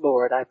 O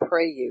Lord, I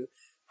pray you,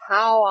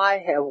 how I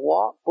have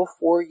walked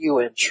before you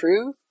in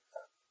truth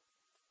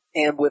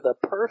and with a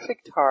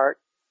perfect heart,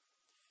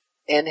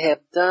 and have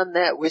done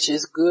that which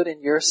is good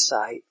in your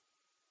sight.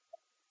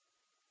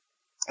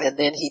 And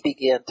then he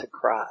began to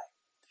cry.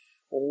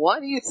 Why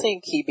do you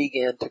think he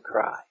began to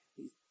cry?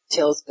 He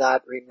tells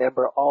God,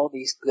 remember all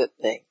these good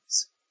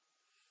things.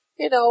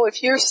 You know,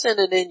 if you're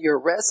sending in your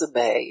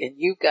resume and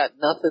you've got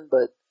nothing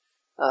but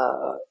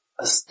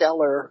a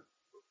stellar,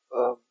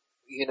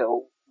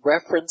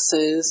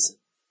 references,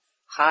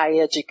 high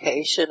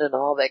education and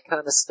all that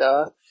kind of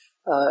stuff,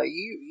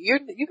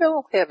 you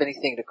don't have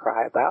anything to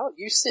cry about.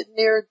 You're sitting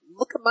there,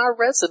 look at my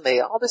resume,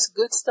 all this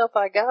good stuff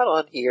I got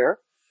on here,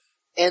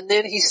 and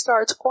then he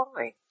starts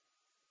crying.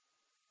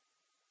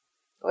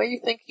 Why do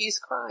you think he's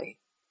crying?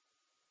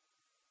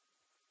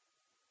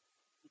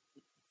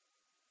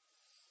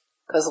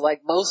 Because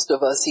like most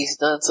of us, he's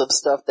done some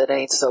stuff that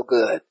ain't so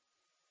good.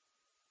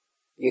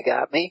 You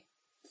got me?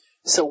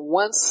 So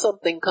once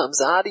something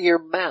comes out of your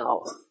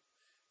mouth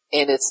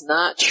and it's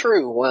not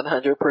true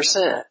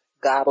 100%,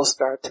 God will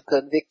start to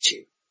convict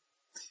you.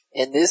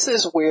 And this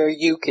is where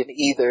you can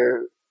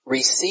either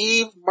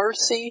receive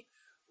mercy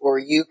or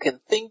you can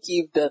think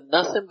you've done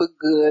nothing but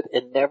good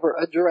and never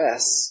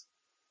address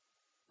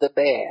the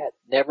bad,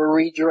 never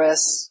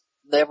address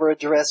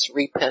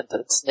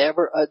repentance,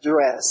 never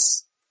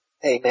address.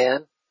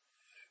 Amen.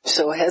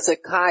 So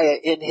Hezekiah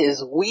in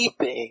his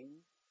weeping,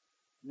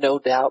 no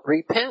doubt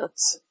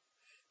repents,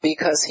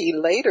 because he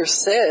later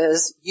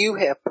says, you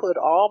have put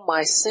all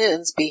my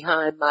sins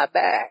behind my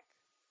back.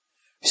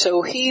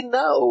 So he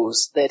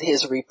knows that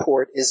his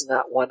report is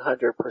not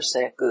 100%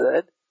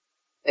 good.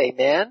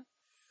 Amen.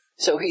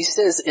 So he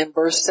says in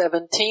verse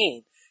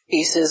 17,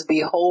 he says,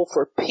 behold,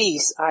 for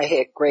peace I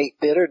had great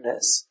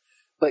bitterness,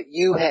 but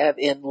you have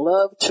in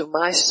love to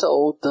my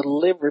soul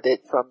delivered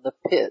it from the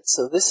pit.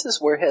 So this is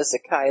where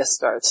Hezekiah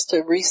starts to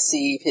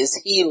receive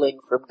his healing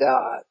from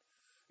God.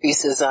 He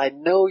says, I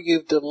know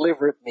you've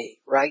delivered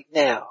me right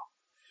now,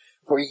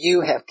 for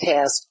you have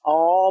cast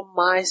all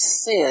my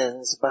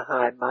sins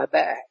behind my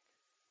back.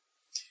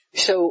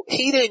 So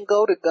he didn't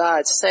go to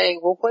God saying,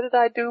 well, what did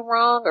I do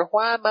wrong? Or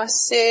why am I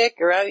sick?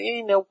 Or,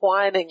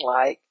 whining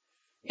like.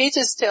 He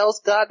just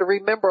tells God to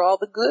remember all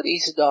the good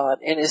he's done.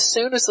 And as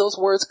soon as those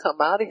words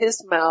come out of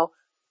his mouth,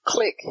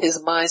 click,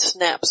 his mind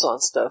snaps on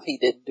stuff he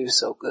didn't do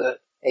so good.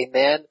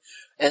 Amen.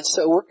 And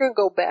so we're going to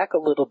go back a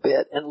little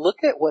bit and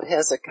look at what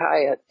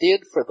Hezekiah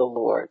did for the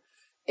Lord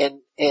and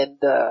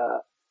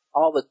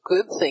all the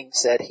good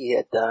things that he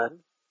had done.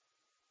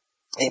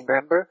 And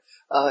remember,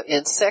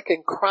 in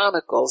 2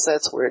 Chronicles,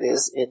 that's where it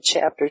is, in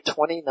chapter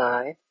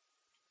 29.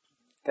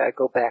 Gotta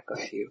go back a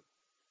few.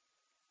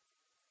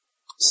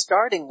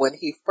 Starting when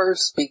he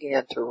first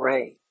began to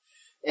reign.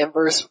 In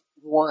verse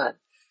 1,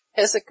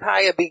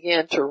 Hezekiah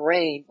began to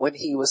reign when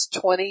he was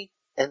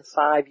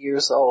 25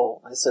 years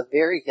old. As a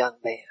very young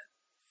man.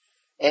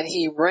 And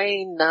he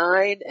reigned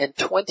 9 and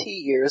 20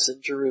 years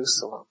in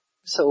Jerusalem.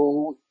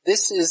 So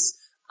this is,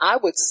 I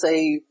would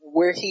say,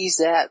 where he's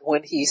at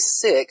when he's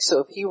sick. So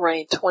if he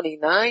reigned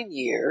 29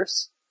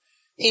 years,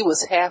 he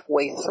was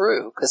halfway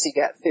through because he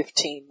got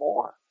 15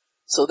 more.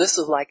 So this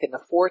is like in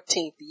the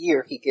 14th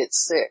year he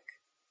gets sick.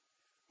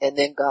 And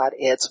then God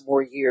adds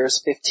more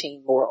years,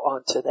 15 more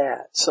onto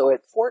that. So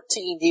at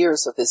 14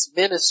 years of his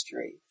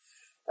ministry,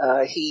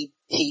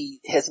 he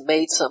has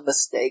made some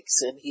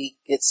mistakes and he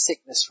gets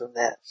sickness from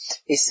that.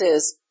 He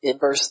says in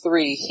verse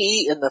 3,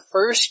 he in the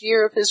first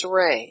year of his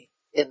reign,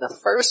 in the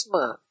first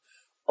month,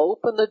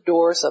 opened the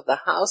doors of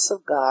the house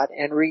of God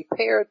and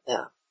repaired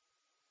them.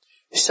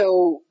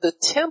 So the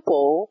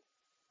temple,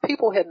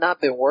 people had not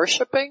been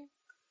worshiping.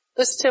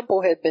 This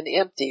temple had been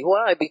empty.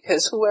 Why?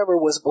 Because whoever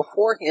was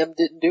before him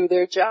didn't do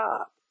their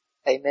job.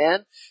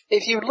 Amen.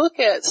 If you look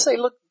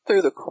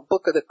through the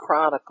book of the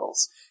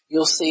Chronicles,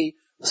 you'll see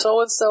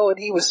so-and-so, and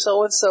he was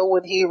so-and-so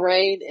when he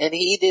reigned, and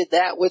he did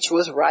that which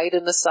was right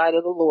in the sight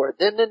of the Lord.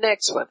 Then the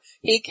next one,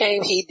 he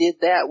came, he did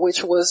that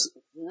which was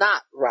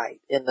not right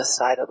in the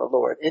sight of the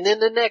Lord. And then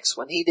the next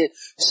one, he did.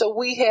 So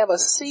we have a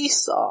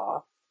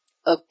seesaw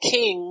of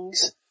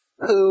kings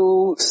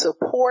who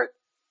support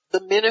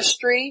the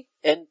ministry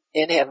and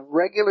have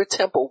regular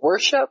temple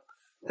worship,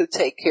 who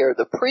take care of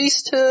the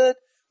priesthood,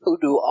 who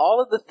do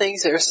all of the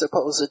things they're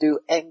supposed to do,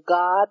 and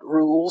God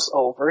rules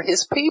over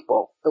his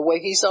people the way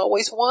he's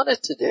always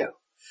wanted to do.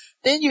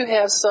 Then you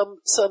have some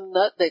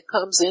nut that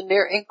comes in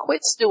there and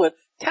quits doing,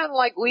 kind of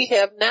like we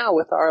have now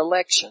with our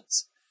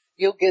elections.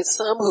 You'll get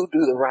some who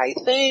do the right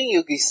thing,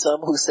 you'll get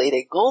some who say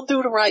they're gonna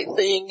do the right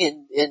thing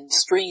and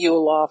string you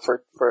along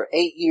for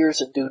 8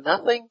 years and do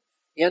nothing.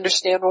 You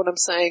understand what I'm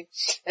saying?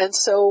 And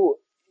so,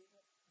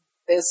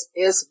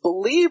 as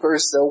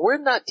believers though,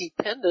 we're not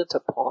dependent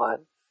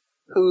upon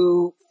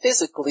who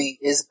physically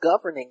is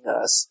governing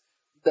us,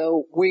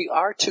 though we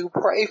are to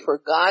pray for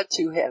God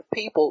to have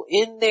people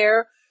in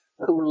there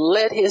who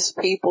let his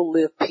people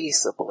live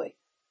peaceably,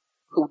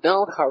 who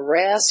don't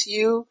harass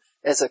you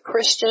as a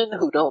Christian,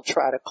 who don't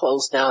try to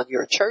close down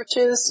your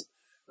churches,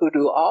 who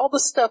do all the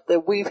stuff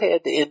that we've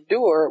had to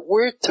endure.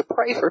 We're to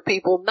pray for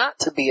people not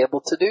to be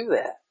able to do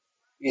that,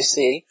 you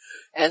see.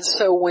 And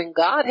so when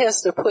God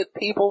has to put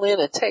people in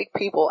and take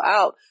people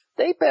out,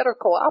 they better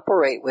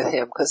cooperate with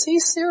him because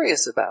he's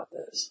serious about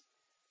this.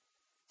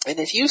 And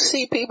if you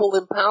see people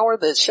in power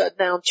that shut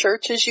down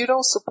churches, you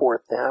don't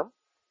support them.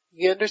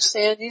 You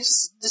understand? You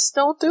just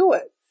don't do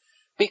it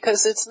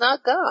because it's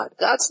not God.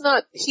 God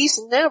has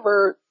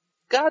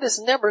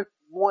never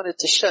wanted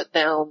to shut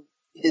down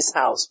his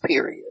house,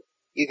 period.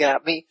 You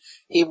got me?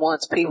 He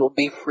wants people to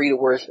be free to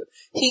worship.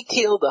 He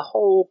killed a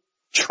whole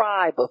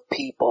tribe of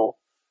people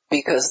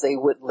because they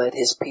wouldn't let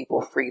his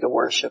people free to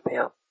worship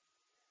him.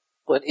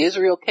 When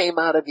Israel came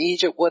out of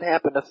Egypt, what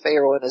happened to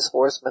Pharaoh and his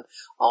horsemen?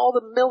 All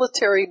the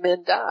military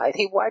men died.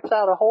 He wiped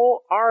out a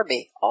whole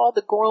army. All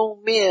the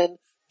grown men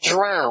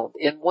drowned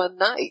in one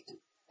night.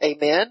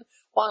 Amen?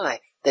 Why?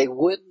 They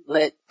wouldn't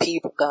let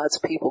God's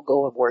people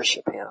go and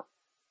worship him.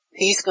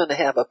 He's going to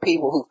have a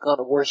people who's going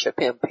to worship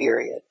him,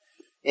 period.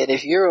 And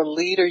if you're a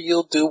leader,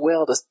 you'll do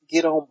well to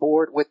get on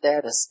board with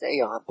that and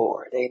stay on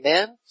board.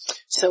 Amen?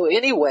 So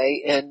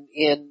anyway,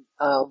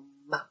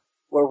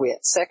 where are we at?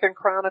 2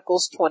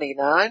 Chronicles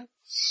 29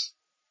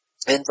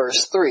 and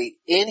verse 3.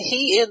 In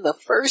the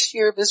first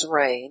year of his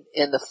reign,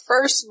 in the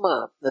first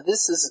month, now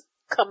this is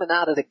coming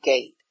out of the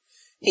gate,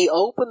 he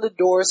opened the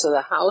doors of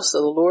the house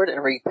of the Lord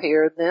and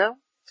repaired them.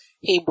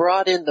 He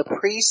brought in the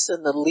priests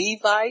and the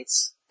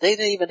Levites. They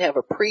didn't even have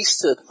a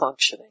priesthood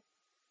functioning.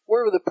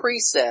 Where were the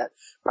priests at?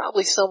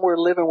 Probably somewhere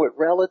living with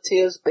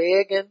relatives,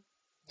 begging,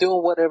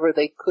 doing whatever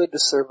they could to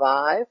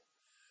survive.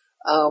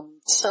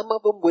 Some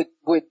of them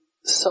would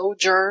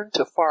sojourn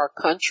to far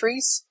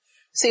countries.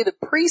 See, the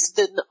priests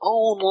didn't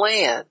own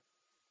land.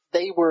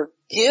 They were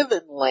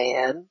given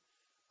land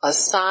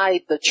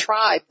aside the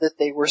tribe that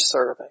they were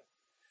serving.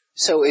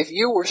 So if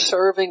you were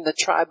serving the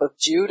tribe of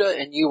Judah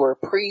and you were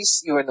a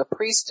priest, you were in the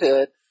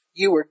priesthood,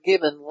 you were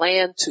given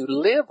land to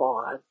live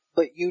on,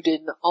 but you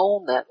didn't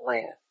own that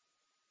land,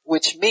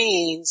 which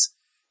means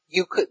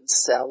you couldn't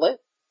sell it.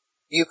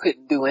 You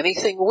couldn't do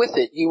anything with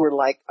it. You were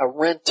like a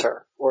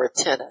renter or a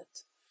tenant.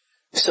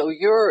 So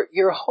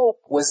your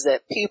hope was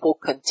that people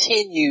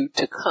continue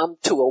to come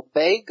to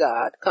obey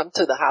God, come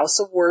to the house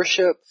of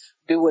worship,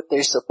 do what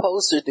they're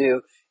supposed to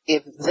do.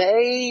 If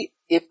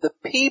the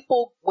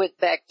people went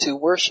back to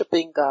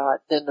worshiping God,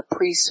 then the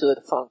priesthood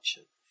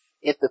functioned.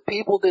 If the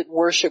people didn't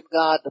worship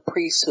God, the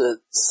priesthood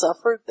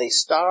suffered, they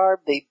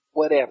starved,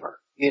 whatever.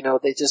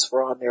 They just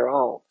were on their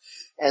own.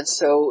 And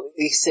so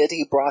he said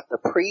he brought the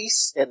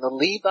priests and the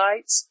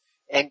Levites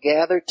and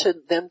gathered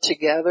them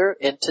together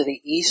into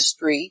the east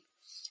street.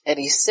 And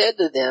he said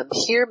to them,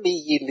 hear me,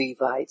 ye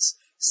Levites,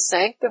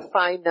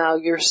 sanctify now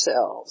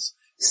yourselves.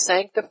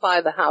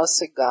 Sanctify the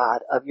house of God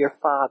of your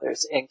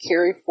fathers and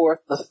carry forth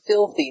the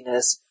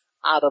filthiness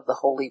out of the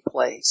holy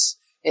place.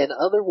 In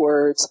other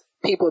words,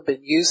 people have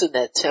been using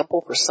that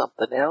temple for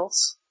something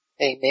else.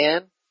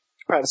 Amen.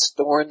 Probably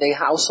storing their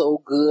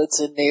household goods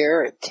in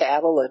there and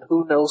cattle and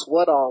who knows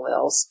what all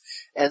else.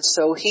 And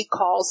so he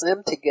calls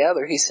them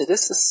together. He said,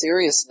 this is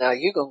serious now.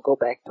 You're going to go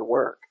back to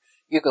work.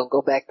 You're going to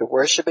go back to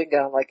worshiping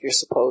God like you're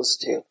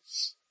supposed to.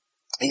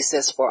 He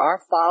says, for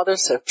our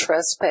fathers have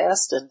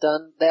trespassed and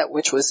done that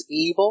which was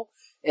evil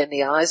in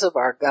the eyes of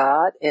our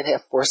God and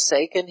have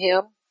forsaken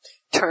him,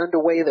 turned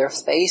away their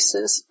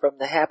faces from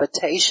the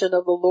habitation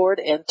of the Lord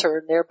and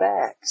turned their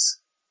backs.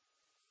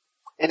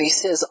 And he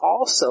says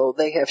also,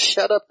 they have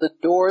shut up the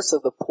doors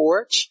of the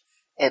porch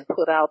and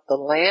put out the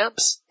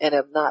lamps and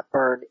have not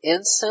burned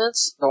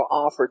incense nor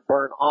offered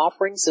burnt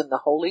offerings in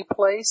the holy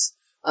place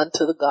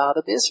unto the God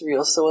of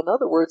Israel. So in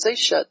other words, they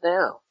shut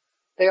down.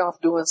 They're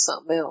off doing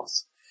something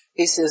else.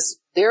 He says,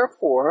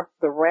 therefore,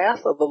 the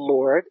wrath of the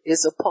Lord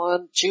is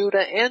upon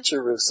Judah and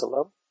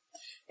Jerusalem,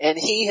 and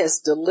he has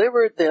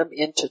delivered them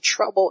into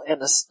trouble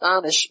and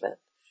astonishment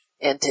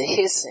and to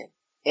hissing,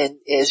 and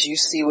as you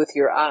see with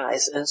your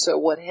eyes. And so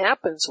what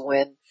happens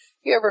when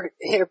you ever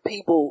hear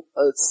people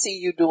see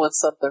you doing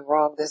something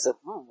wrong, they say,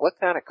 what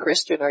kind of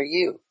Christian are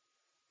you?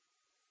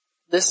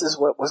 This is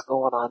what was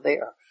going on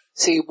there.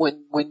 See,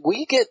 when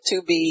we get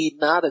to be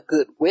not a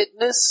good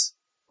witness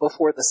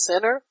before the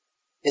sinner,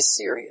 it's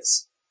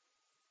serious.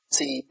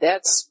 See,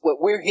 that's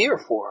what we're here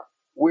for.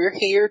 We're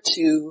here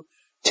to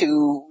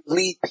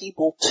lead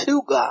people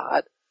to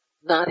God,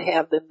 not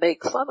have them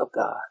make fun of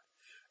God.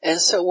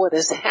 And so what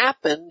has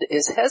happened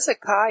is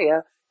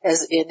Hezekiah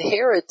has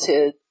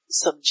inherited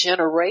some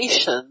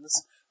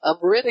generations of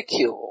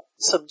ridicule,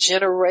 some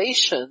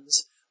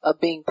generations of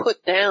being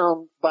put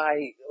down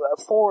by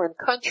foreign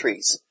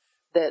countries.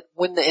 That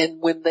when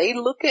they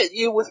look at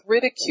you with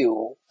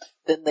ridicule,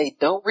 then they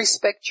don't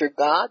respect your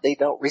God, they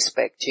don't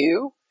respect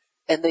you,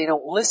 and they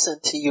don't listen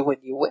to you when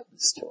you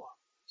witness to them.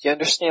 Do you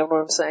understand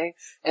what I'm saying?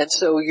 And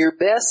so your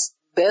best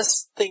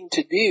thing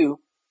to do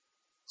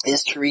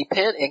is to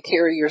repent and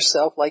carry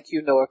yourself like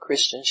you know a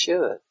Christian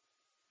should.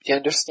 Do you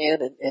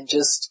understand? And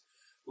just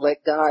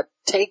Let God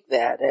take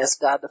that. Ask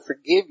God to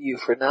forgive you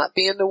for not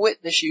being the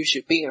witness you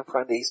should be in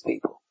front of these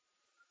people.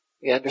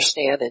 You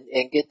understand?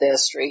 And get that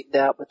straightened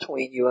out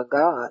between you and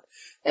God.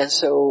 And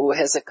so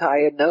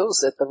Hezekiah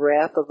knows that the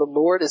wrath of the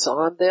Lord is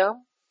on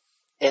them,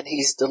 and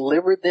he's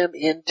delivered them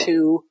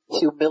into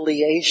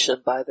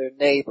humiliation by their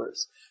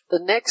neighbors. The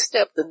next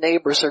step, the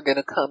neighbors are going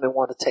to come and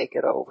want to take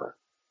it over.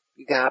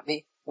 You got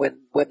me?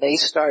 When they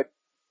start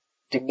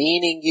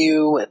demeaning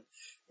you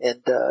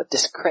and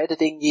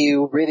discrediting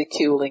you,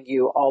 ridiculing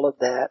you, all of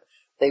that,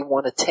 they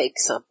want to take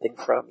something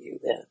from you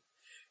then.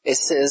 It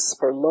says,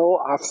 for lo,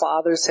 our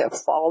fathers have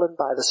fallen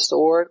by the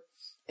sword,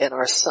 and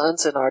our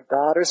sons and our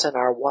daughters and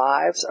our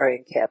wives are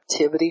in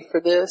captivity for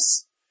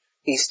this.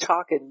 He's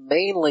talking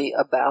mainly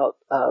about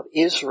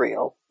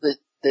Israel.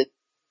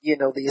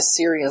 The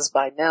Assyrians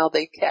by now,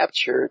 they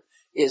captured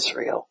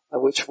Israel,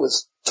 which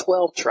was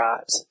 12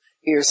 tribes.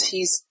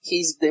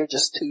 They're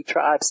just 2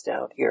 tribes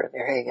down here, and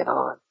they're hanging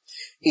on.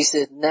 He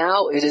said,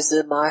 now it is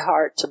in my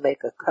heart to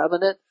make a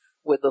covenant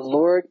with the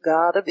Lord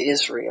God of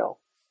Israel,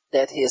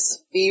 that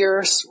his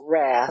fierce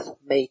wrath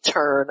may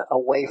turn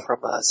away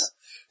from us.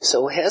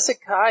 So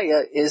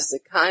Hezekiah is the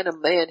kind of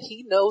man,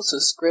 he knows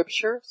the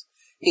scriptures,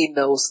 he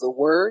knows the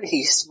word,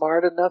 he's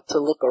smart enough to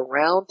look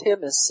around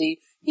him and see,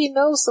 he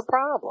knows the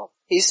problem.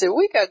 He said,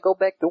 we got to go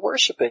back to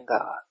worshiping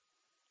God.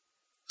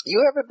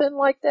 You ever been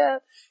like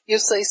that? You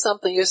say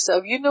something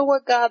yourself, you know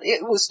what, God,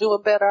 it was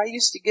doing better. I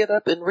used to get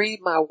up and read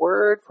my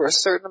word for a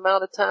certain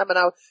amount of time,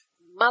 and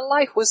my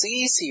life was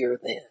easier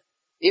then.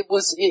 It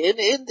was,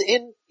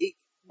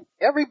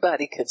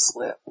 everybody can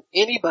slip.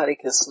 Anybody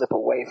can slip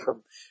away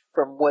from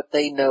what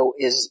they know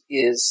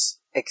is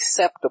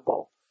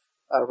acceptable,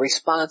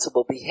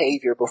 responsible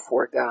behavior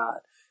before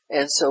God.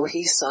 And so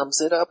he sums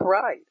it up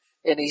right.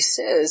 And he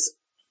says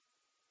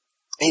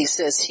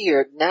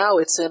here, now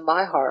it's in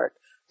my heart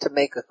to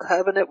make a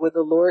covenant with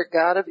the Lord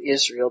God of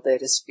Israel,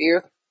 that his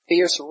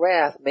fierce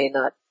wrath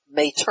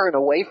may turn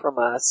away from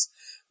us.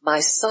 My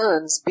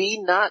sons, be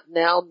not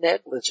now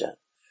negligent,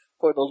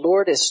 for the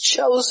Lord has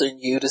chosen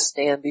you to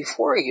stand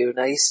before you.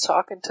 Now he's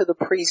talking to the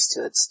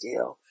priesthood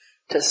still,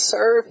 to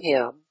serve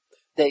him,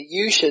 that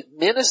you should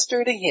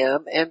minister to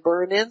him and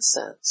burn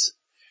incense.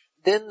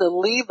 Then the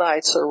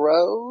Levites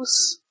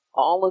arose,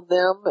 all of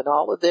them, and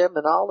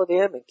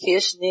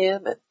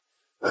Kishnim, and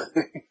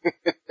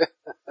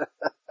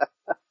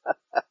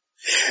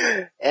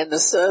and the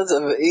sons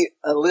of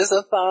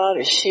Elizaphan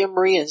and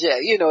Shimri and Jack.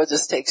 It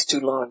just takes too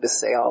long to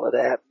say all of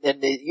that. And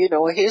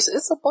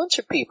it's a bunch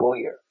of people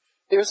here.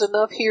 There's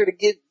enough here to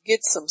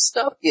get some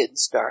stuff getting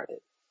started.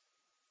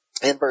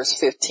 In verse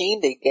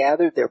 15, they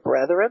gathered their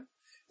brethren,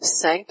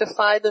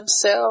 sanctified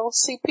themselves.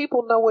 See,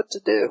 people know what to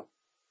do.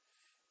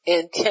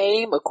 And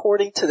came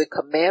according to the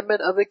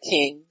commandment of the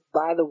king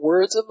by the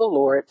words of the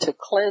Lord to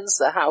cleanse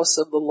the house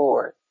of the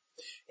Lord.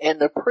 And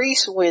the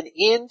priests went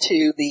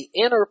into the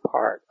inner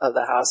part of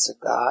the house of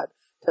God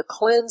to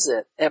cleanse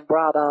it, and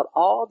brought out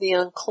all the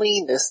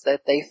uncleanness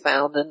that they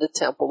found in the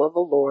temple of the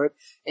Lord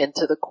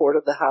into the court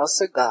of the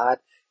house of God.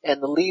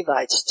 And the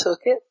Levites took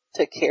it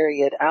to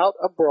carry it out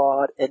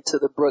abroad into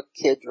the brook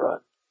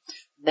Kidron.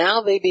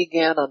 Now they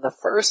began on the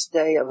first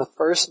day of the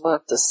first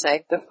month to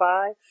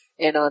sanctify,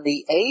 and on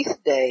the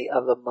 8th day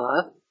of the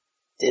month,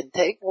 didn't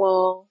take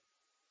long.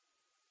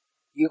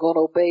 You're going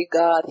to obey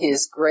God.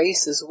 His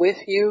grace is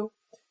with you.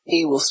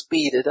 He will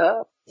speed it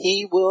up.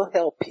 He will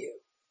help you.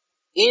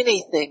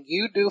 Anything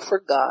you do for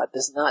God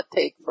does not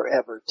take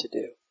forever to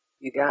do.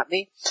 You got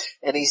me?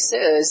 And he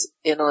says,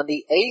 and on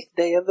the 8th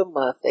day of the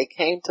month, they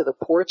came to the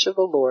porch of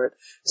the Lord.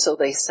 So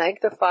they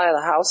sanctified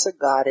the house of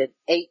God in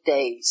 8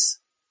 days.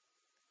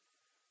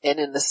 And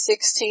in the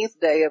 16th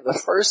day of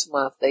the first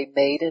month, they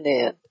made an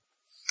end.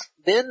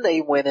 Then they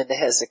went into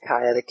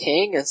Hezekiah the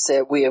king and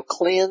said, we have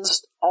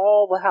cleansed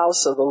all the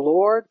house of the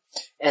Lord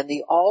and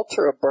the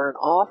altar of burnt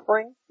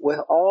offering with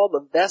all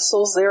the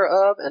vessels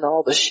thereof, and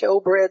all the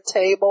showbread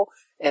table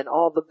and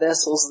all the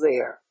vessels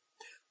there.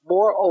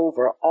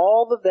 Moreover,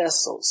 all the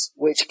vessels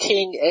which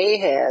King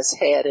Ahaz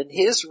had in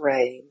his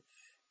reign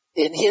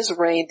did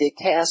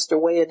cast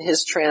away in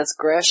his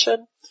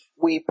transgression,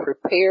 we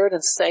prepared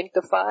and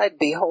sanctified.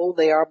 Behold,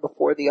 they are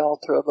before the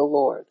altar of the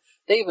Lord.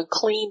 They even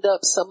cleaned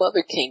up some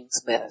other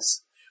king's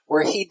mess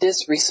where he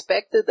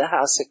disrespected the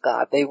house of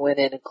God. They went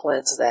in and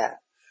cleansed that.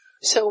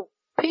 So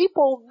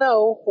people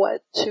know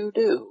what to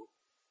do.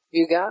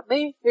 You got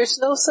me? There's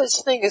no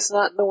such thing as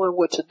not knowing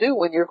what to do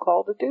when you're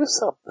called to do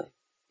something.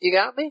 You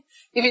got me?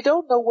 If you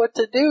don't know what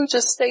to do,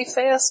 just stay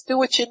fast, do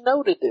what you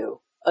know to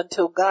do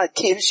until God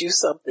gives you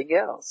something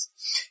else.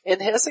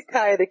 And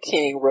Hezekiah the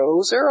king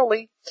rose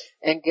early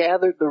and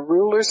gathered the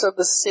rulers of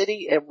the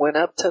city and went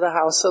up to the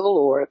house of the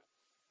Lord.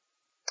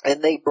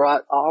 And they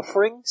brought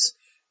offerings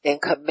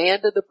and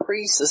commanded the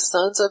priests, the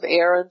sons of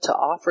Aaron, to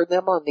offer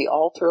them on the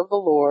altar of the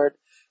Lord.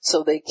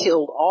 So they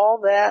killed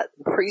all that.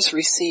 The priests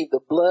received the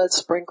blood,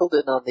 sprinkled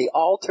it on the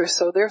altar.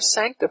 So they're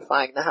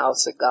sanctifying the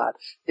house of God.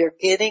 They're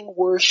getting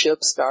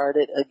worship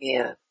started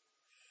again.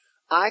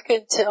 I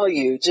can tell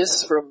you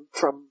just from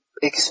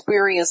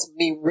experience,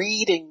 me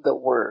reading the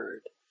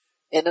word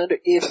And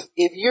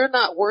if you're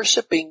not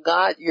worshiping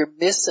God, you're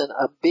missing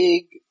a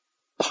big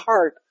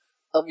part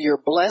of your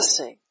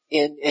blessing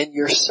in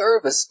your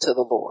service to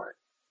the Lord.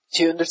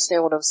 Do you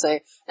understand what I'm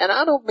saying? And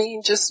I don't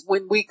mean just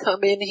when we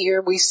come in here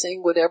and we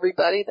sing with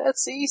everybody,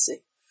 that's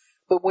easy.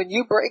 But when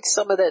you break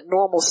some of that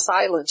normal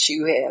silence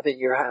you have in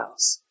your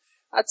house,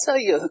 I tell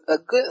you, a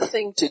good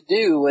thing to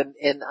do,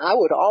 and I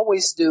would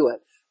always do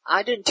it.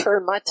 I didn't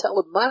turn my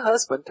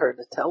husband turned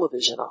the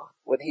television on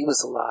when he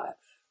was alive.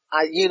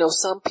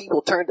 Some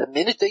people turn the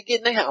minute they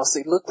get in the house,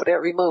 they look for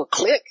that remote,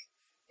 click,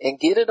 and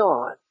get it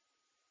on.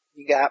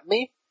 You got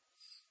me?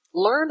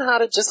 Learn how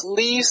to just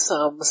leave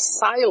some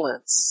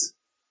silence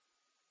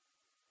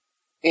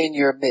in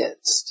your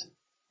midst.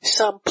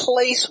 Some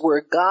place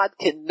where God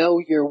can know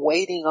you're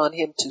waiting on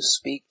him to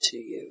speak to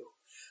you.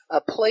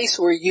 A place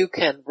where you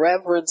can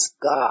reverence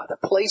God.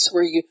 A place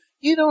where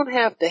you don't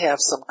have to have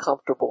some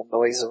comfortable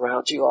noise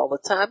around you all the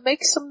time.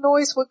 Make some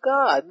noise with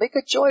God. Make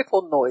a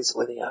joyful noise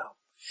with him.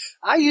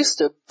 I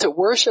used to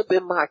worship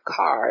in my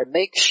car and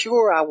make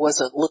sure I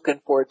wasn't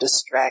looking for a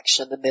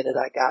distraction the minute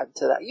I got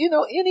into that.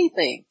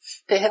 Anything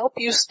to help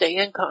you stay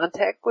in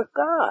contact with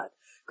God.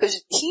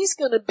 Because he's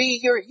going to be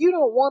you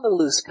don't want to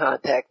lose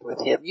contact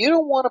with him. You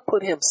don't want to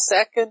put him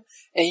second,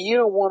 and you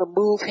don't want to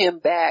move him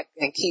back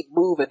and keep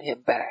moving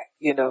him back.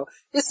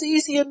 It's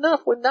easy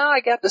enough when now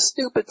I got the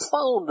stupid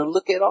phone to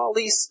look at all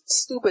these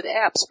stupid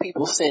apps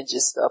people send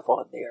you stuff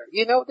on there.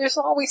 There's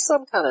always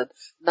some kind of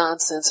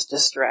nonsense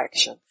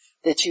distraction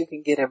that you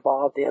can get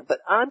involved in. But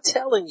I'm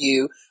telling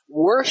you,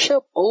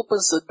 worship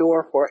opens the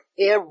door for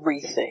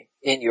everything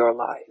in your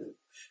life.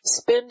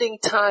 Spending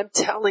time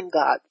telling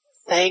God,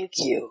 thank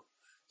you.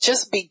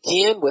 Just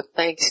begin with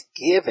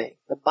thanksgiving.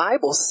 The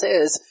Bible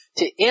says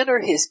to enter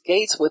his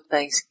gates with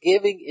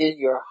thanksgiving in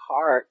your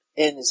heart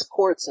and his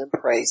courts in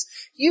praise.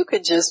 You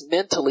can just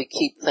mentally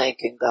keep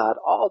thanking God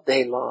all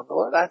day long.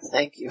 Lord, I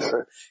thank you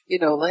for,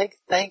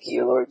 thank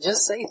you, Lord.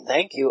 Just say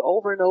thank you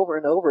over and over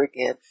and over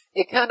again.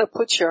 It kind of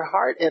puts your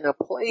heart in a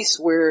place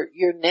where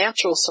your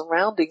natural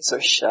surroundings are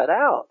shut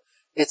out.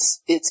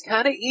 It's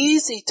kind of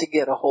easy to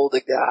get a hold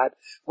of God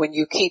when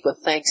you keep a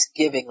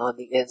thanksgiving on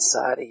the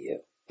inside of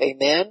you.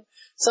 Amen.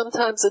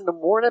 Sometimes in the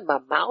morning my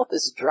mouth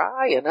is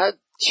dry and I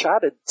try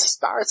to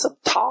start some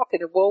talk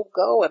and it won't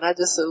go. And I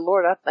just say,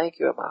 Lord, I thank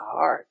you in my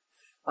heart.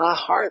 My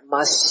heart,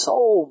 my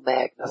soul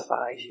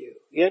magnifies you.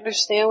 You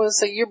understand what I'm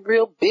saying? You're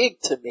real big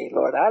to me,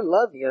 Lord. I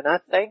love you and I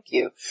thank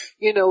you.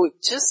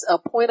 Just a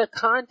point of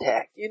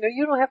contact.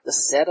 You don't have to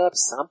set up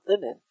something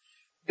and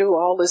do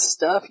all this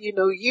stuff. He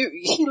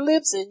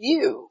lives in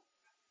you.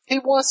 He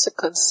wants to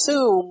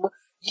consume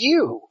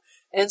you.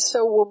 And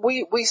so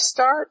when we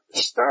start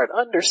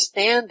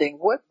understanding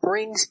what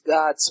brings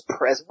God's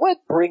presence,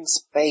 what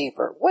brings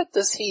favor, what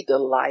does he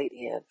delight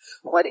in,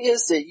 what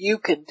is it you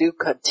can do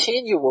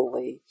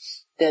continually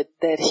that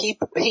he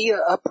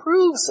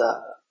approves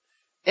of.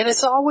 And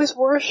it's always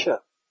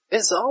worship.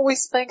 It's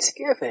always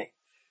thanksgiving.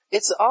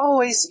 It's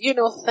always,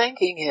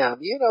 thanking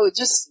him,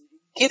 just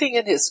getting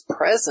in his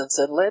presence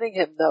and letting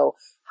him know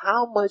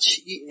how much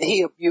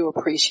you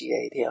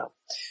appreciate him.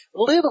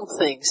 Little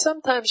things.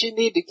 Sometimes you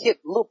need to get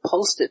little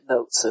post-it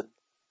notes and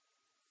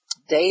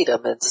date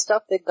them and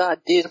stuff that God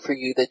did for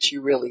you that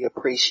you really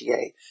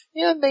appreciate.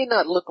 It may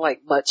not look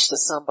like much to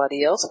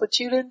somebody else, but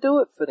you didn't do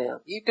it for them.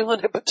 You're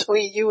doing it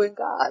between you and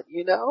God,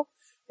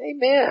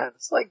 Amen.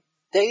 It's like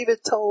David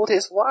told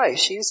his wife.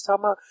 She was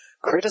talking about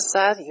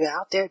criticizing you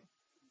out there,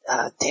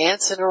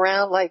 dancing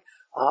around like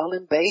all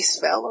them bass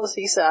fellows.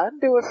 He said, I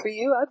didn't do it for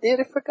you. I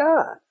did it for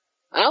God.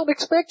 I don't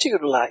expect you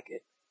to like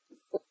it.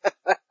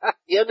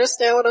 You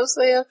understand what I'm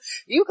saying?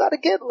 You gotta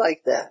get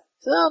like that.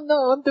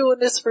 No, I'm doing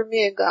this for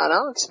me and God. I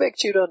don't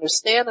expect you to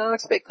understand. I don't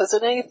expect, cause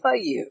it ain't for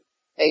you.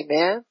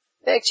 Amen.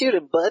 In fact, you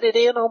done butted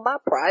in on my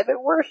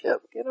private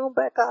worship. Get on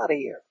back out of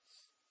here.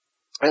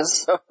 And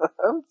so,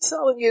 I'm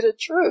telling you the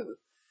truth.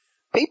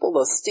 People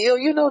will steal,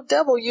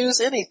 devil use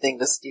anything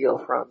to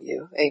steal from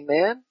you.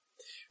 Amen.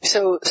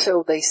 So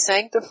they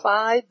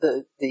sanctified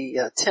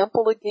the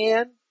temple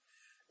again.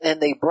 And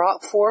they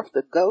brought forth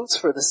the goats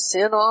for the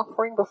sin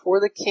offering before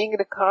the king and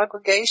the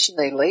congregation.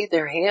 They laid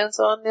their hands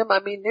on them. I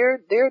mean,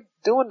 they're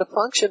doing the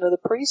function of the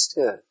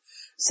priesthood.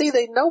 See,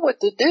 they know what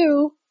to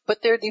do, but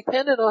they're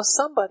dependent on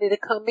somebody to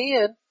come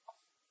in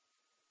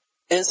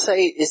and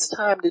say, it's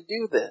time to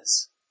do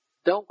this.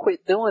 Don't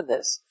quit doing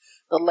this.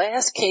 The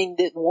last king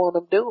didn't want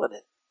them doing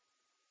it.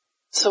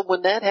 So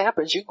when that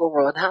happens, you go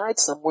run hide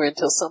somewhere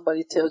until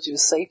somebody tells you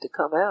it's safe to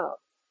come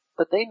out.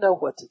 But they know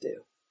what to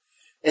do.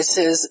 It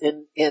says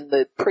in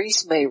the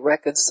priests made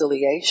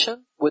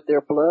reconciliation with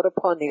their blood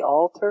upon the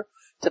altar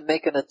to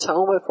make an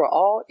atonement for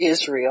all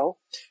Israel.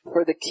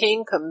 For the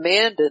king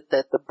commanded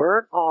that the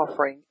burnt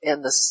offering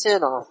and the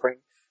sin offering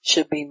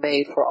should be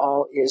made for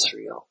all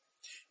Israel.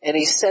 And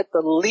he set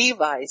the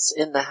Levites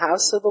in the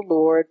house of the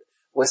Lord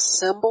with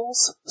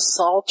cymbals,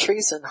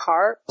 psalteries, and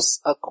harps,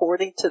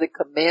 according to the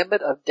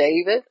commandment of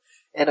David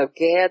and of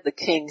Gad the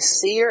king's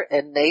seer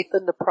and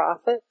Nathan the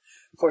prophet.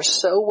 For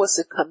so was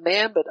the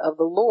commandment of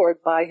the Lord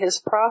by his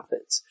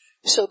prophets.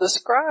 So the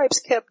scribes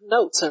kept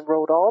notes and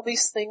wrote all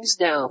these things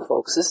down,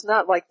 folks. It's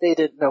not like they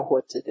didn't know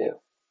what to do.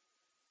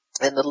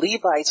 And the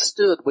Levites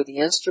stood with the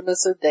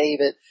instruments of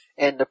David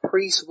and the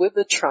priests with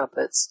the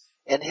trumpets.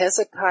 And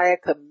Hezekiah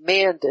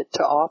commanded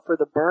to offer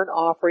the burnt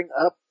offering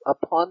up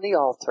upon the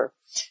altar.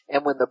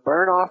 And when the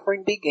burnt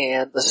offering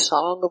began, the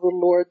song of the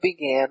Lord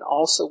began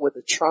also with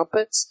the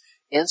trumpets,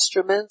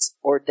 instruments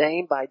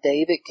ordained by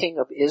David, king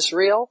of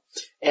Israel,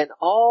 and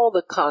all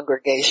the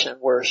congregation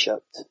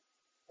worshiped.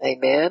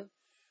 Amen.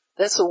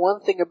 That's the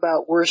one thing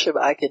about worship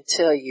I can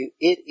tell you.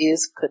 It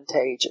is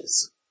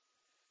contagious.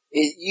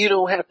 You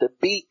don't have to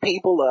beat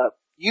people up.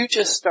 You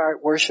just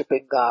start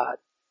worshiping God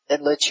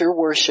and let your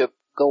worship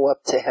go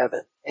up to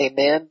heaven.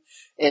 Amen.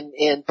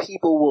 And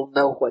people will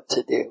know what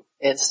to do.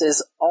 And it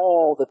says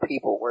all the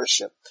people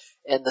worship.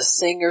 And the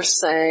singers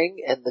sang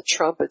and the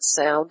trumpet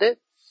sounded.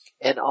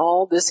 And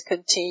all this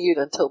continued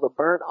until the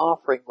burnt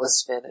offering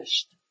was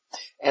finished.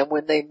 And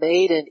when they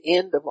made an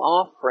end of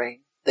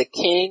offering, the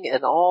king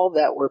and all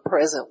that were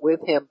present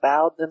with him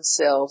bowed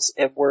themselves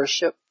and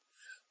worshiped.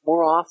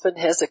 More often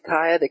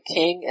Hezekiah the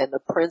king and the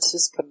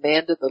princes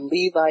commanded the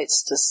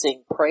Levites to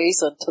sing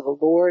praise unto the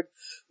Lord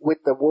with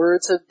the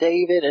words of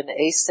David and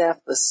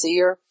Asaph the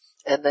seer,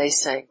 and they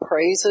sang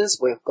praises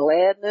with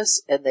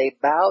gladness, and they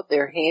bowed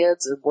their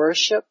heads and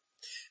worshiped.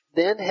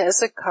 Then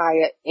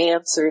Hezekiah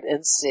answered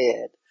and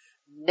said,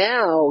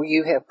 Now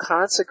you have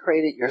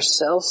consecrated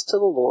yourselves to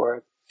the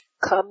Lord.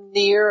 Come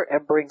near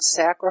and bring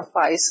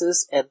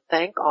sacrifices and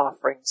thank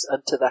offerings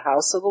unto the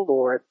house of the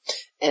Lord.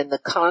 And the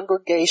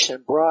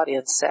congregation brought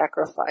in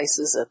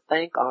sacrifices and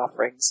thank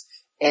offerings,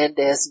 and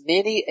as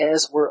many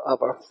as were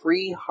of a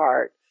free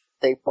heart,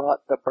 they brought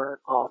the burnt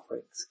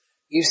offerings.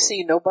 You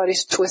see,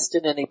 nobody's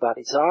twisting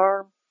anybody's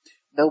arm.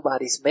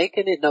 Nobody's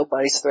making it.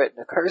 Nobody's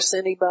threatening to curse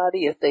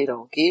anybody if they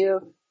don't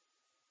give.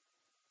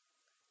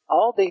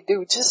 All they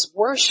do, just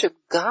worship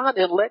God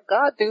and let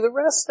God do the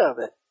rest of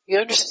it. You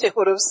understand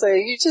what I'm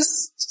saying? You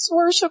just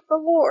worship the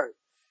Lord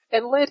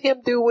and let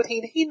him do what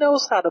he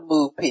knows how to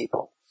move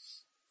people.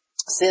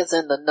 It says,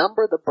 in the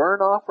number the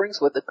burnt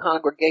offerings what the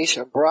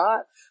congregation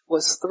brought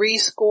was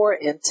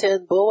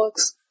 70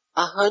 bullocks,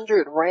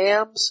 100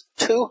 rams,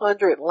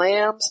 200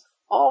 lambs.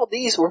 All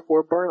these were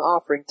for burnt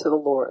offering to the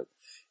Lord.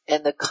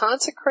 And the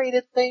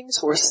consecrated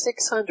things were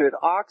 600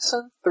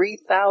 oxen,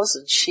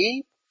 3,000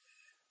 sheep.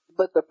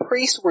 But the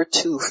priests were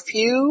too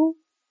few,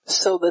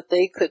 so that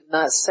they could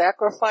not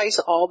sacrifice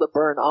all the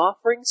burnt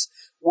offerings,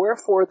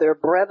 wherefore their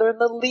brethren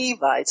the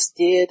Levites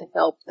did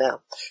help them.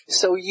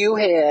 So you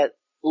had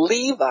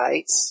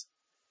Levites,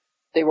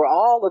 they were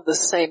all of the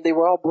same, they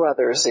were all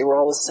brothers, they were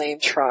all the same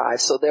tribe,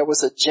 so there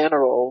was a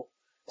general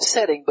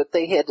setting, but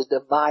they had to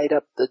divide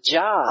up the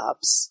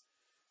jobs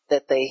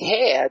that they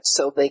had,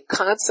 so they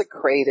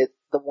consecrated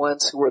the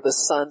ones who were the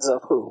sons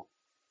of who?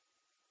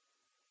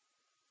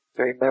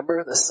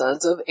 Remember, the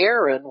sons of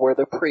Aaron were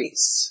the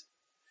priests.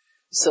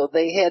 So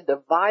they had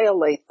to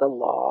violate the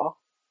law.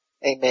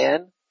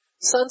 Amen.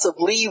 Sons of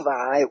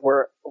Levi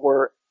were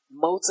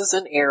Moses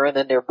and Aaron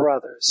and their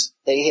brothers.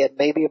 They had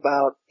maybe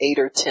about 8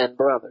 or 10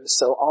 brothers.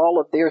 So all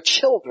of their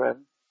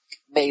children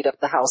made up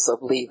the house of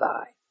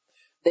Levi.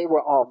 They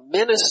were all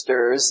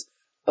ministers,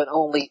 but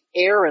only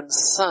Aaron's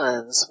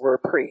sons were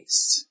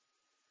priests.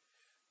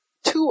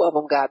 2 of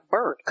them got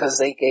burnt because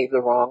they gave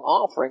the wrong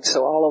offering.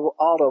 So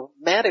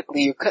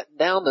automatically you're cutting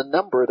down the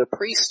number of the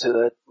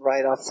priesthood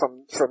right off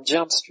from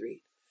Jump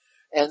Street.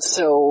 And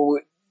so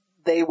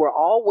they were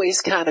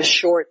always kind of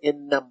short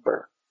in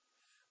number.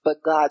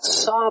 But God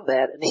saw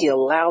that and he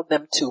allowed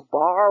them to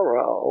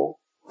borrow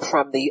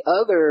from the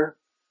other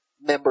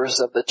members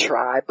of the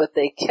tribe, but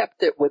they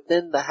kept it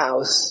within the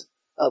house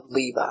of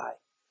Levi.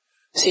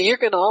 So you're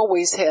going to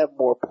always have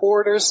more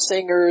porters,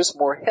 singers,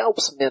 more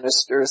helps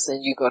ministers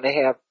than you're going to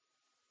have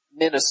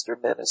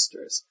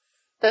ministers.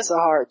 That's a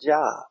hard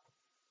job.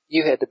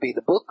 You had to be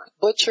the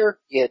butcher,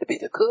 you had to be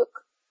the cook,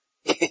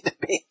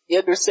 you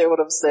understand what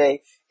I'm saying?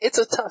 It's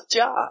a tough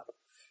job.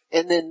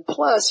 And then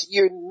plus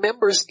your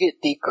members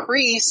get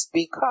decreased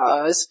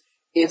because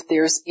if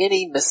there's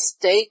any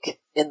mistake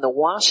in the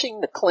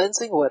washing, the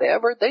cleansing,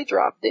 whatever, they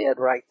drop dead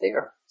right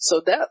there.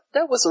 So that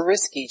was a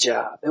risky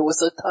job. It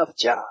was a tough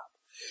job.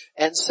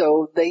 And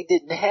so they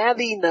didn't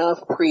have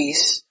enough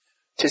priests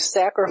to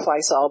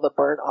sacrifice all the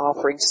burnt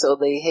offerings, so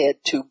they had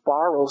to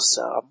borrow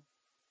some,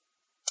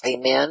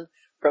 amen,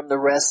 from the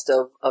rest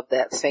of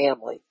that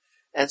family.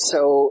 And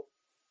so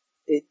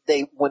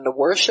when the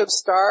worship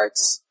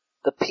starts,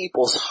 the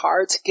people's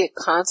hearts get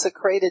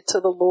consecrated to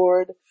the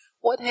Lord.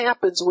 What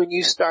happens when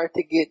you start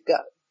to get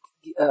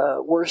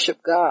worship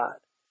God?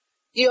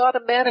 You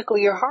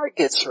automatically, your heart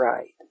gets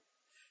right.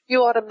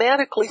 You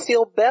automatically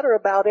feel better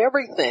about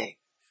everything.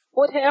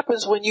 What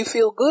happens when you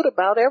feel good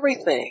about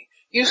everything?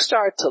 You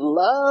start to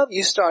love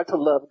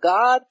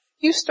God,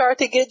 you start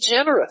to get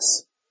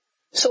generous.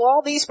 So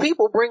all these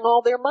people bring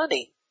all their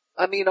money.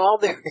 I mean, all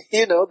their,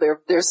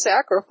 their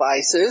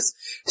sacrifices.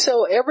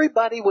 So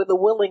everybody with a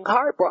willing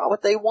heart brought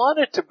what they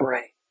wanted to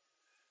bring.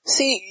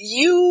 See,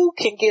 you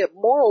can get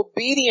more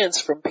obedience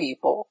from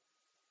people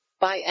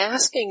by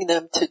asking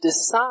them to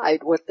decide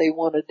what they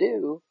want to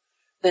do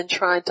than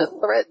trying to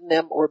threaten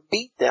them or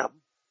beat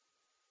them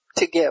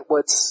to get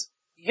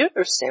you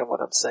understand what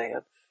I'm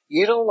saying?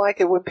 You don't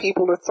like it when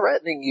people are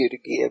threatening you to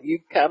give. You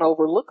kind of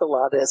overlook a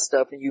lot of that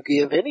stuff and you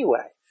give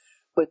anyway.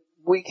 But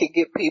we could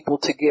get people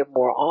to give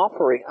more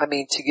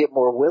to give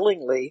more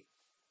willingly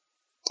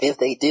if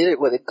they did it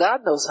with it.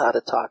 God knows how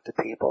to talk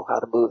to people, how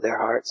to move their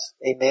hearts.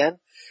 Amen.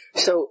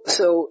 So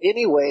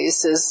anyway, it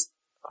says,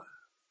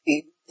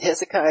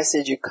 Hezekiah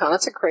said, you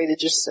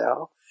consecrated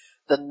yourself.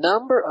 The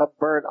number of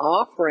burnt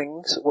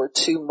offerings were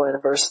too many,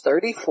 verse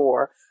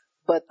 34,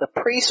 but the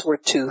priests were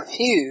too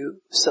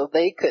few, so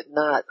they could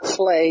not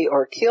flay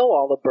or kill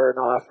all the burnt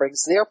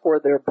offerings. Therefore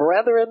their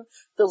brethren,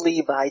 the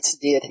Levites,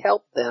 did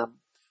help them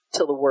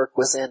till the work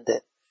was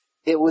ended.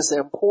 It was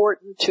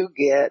important to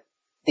get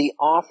the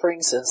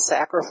offerings and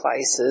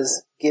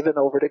sacrifices given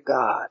over to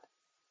God.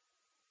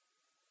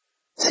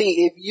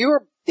 See, if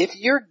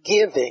you're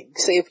giving,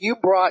 say if you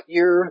brought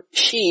your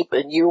sheep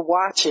and you're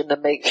watching to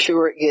make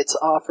sure it gets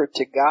offered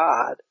to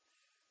God,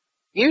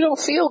 you don't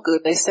feel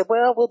good. They say,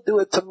 well, we'll do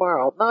it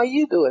tomorrow. No,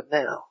 you do it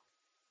now.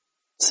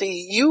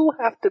 See, you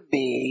have to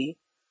be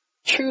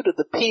true to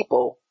the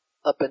people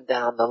up and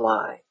down the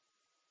line.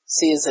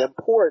 See, it's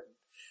important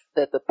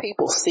that the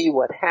people see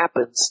what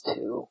happens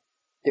to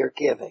their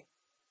giving.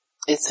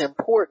 It's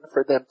important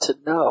for them to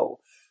know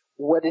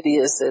what it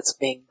is that's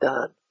being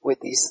done with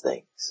these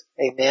things.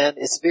 Amen.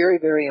 It's very,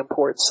 very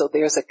important. So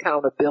there's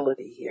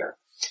accountability here.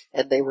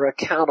 And they were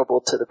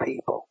accountable to the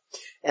people.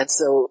 And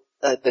so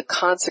the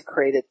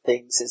consecrated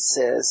things, it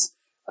says,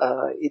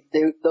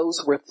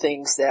 those were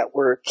things that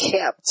were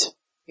kept.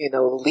 The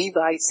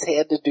Levites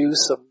had to do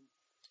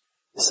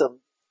some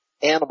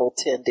animal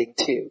tending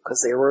too,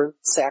 because there were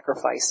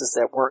sacrifices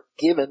that weren't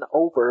given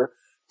over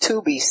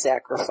to be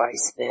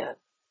sacrificed then.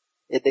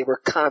 They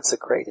were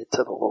consecrated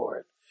to the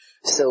Lord.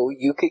 So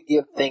you could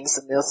give things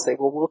and they'll say,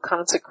 well, we'll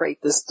consecrate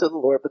this to the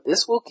Lord, but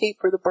this we'll keep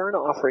for the burnt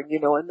offering,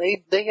 and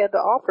they had to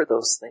offer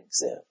those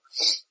things in.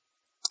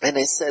 And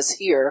it says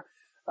here,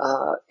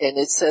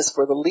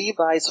 for the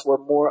Levites were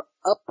more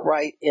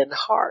upright in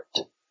heart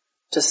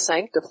to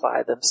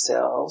sanctify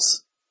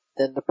themselves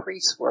than the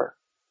priests were.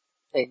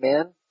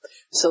 Amen.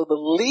 So the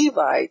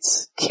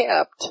Levites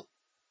kept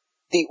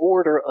the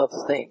order of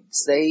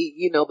things.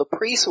 The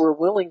priests were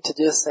willing to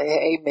just say,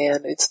 hey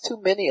man, it's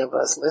too many of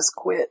us, let's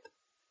quit.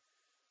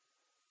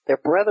 Their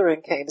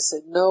brethren came and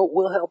said, no,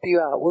 we'll help you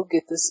out, we'll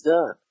get this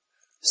done.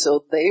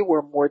 So they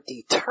were more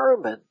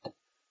determined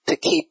to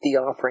keep the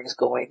offerings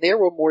going. They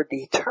were more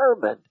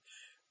determined.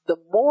 The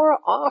more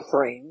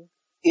offering,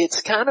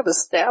 it's kind of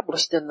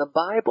established in the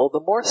Bible, the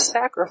more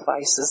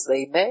sacrifices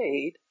they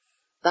made,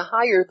 the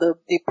higher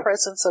the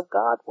presence of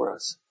God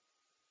was.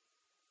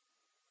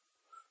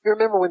 You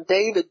remember when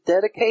David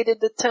dedicated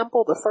the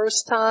temple the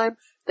first time?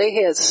 They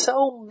had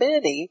so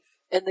many,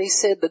 and they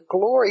said the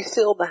glory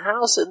filled the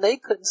house, and they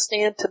couldn't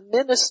stand to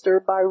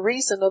minister by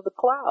reason of the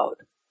cloud.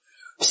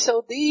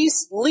 So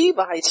these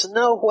Levites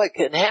know what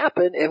can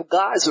happen if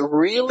God's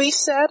really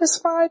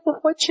satisfied with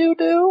what you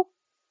do.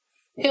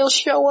 He'll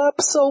show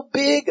up so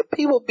big,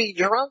 people be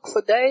drunk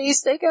for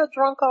days. They got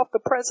drunk off the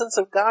presence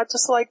of God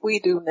just like we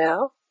do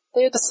now.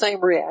 They had the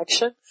same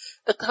reaction.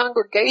 The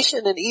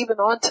congregation and even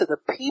onto the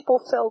people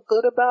felt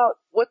good about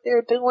what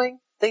they're doing.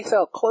 They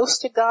felt close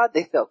to God.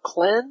 They felt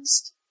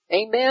cleansed.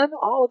 Amen.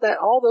 All of that,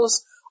 all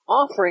those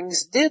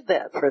offerings did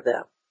that for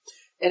them.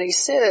 And he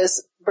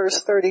says,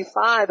 verse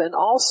 35, and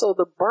also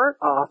the burnt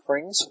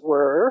offerings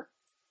were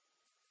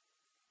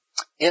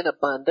in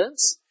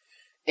abundance,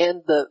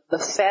 and the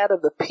fat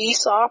of the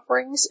peace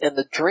offerings and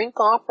the drink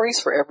offerings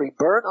for every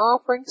burnt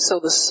offering. So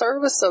the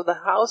service of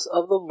the house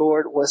of the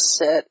Lord was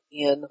set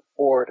in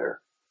order.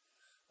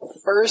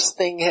 First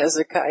thing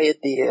Hezekiah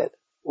did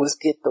was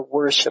get the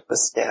worship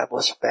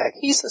established back.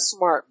 He's a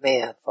smart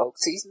man,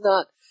 folks.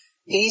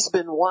 He's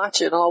been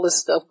watching all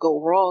this stuff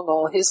go wrong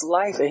all his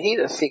life, and he'd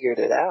have figured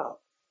it out.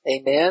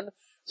 Amen.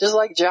 Just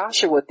like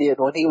Joshua did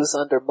when he was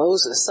under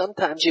Moses.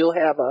 Sometimes you'll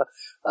have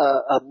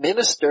a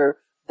minister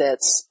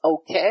that's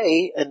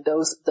okay and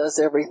does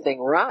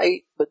everything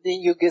right, but then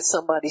you get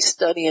somebody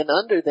studying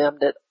under them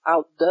that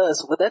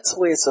outdoes. Well, that's the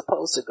way it's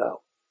supposed to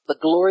go. The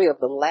glory of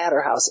the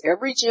latter house.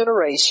 Every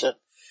generation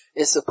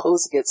is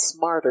supposed to get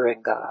smarter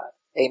in God.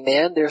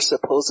 Amen. They're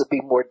supposed to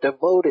be more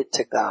devoted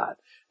to God.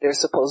 They're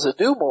supposed to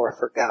do more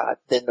for God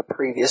than the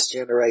previous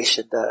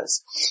generation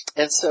does.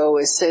 And so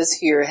it says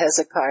here,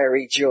 Hezekiah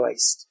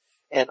rejoiced,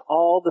 and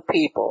all the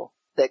people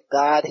that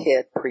God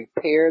had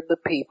prepared the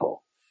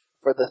people,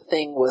 for the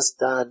thing was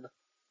done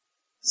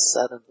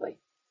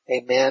suddenly.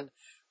 Amen.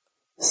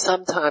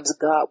 Sometimes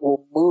God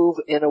will move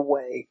in a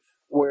way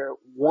where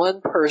one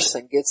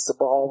person gets the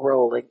ball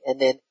rolling and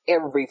then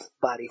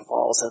everybody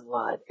falls in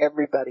line.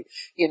 Everybody,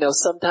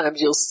 sometimes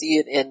you'll see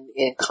it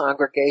in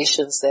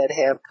congregations that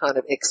have kind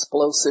of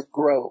explosive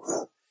growth,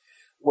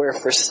 where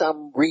for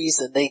some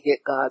reason they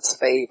get God's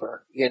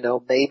favor.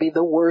 Maybe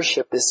the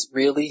worship is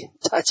really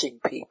touching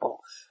people.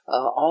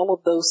 All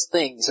of those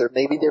things, or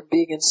maybe they're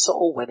big in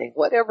soul winning,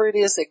 whatever it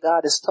is that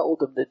God has told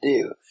them to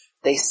do.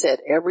 They set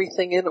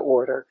everything in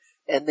order,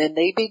 and then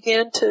they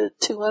began to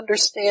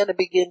understand and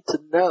begin to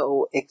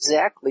know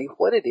exactly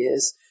what it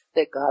is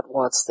that God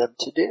wants them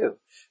to do.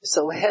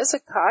 So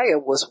Hezekiah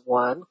was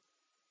one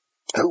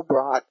who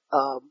brought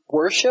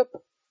worship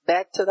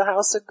back to the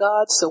house of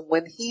God. So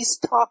when he's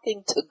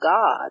talking to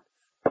God,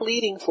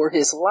 pleading for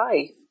his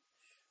life,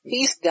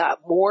 he's got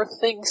more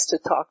things to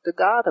talk to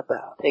God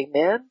about.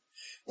 Amen?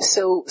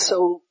 So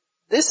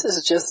this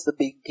is just the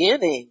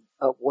beginning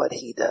of what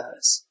he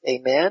does.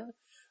 Amen?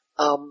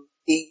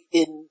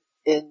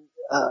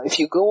 If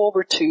you go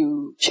over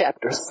to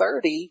chapter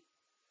 30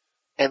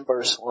 and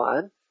verse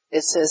 1,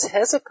 it says,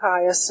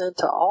 Hezekiah sent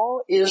to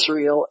all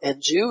Israel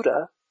and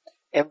Judah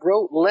and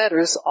wrote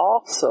letters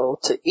also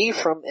to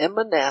Ephraim and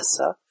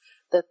Manasseh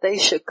that they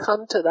should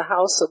come to the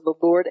house of the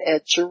Lord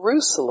at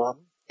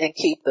Jerusalem and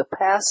keep the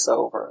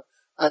Passover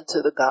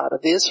unto the God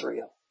of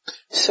Israel.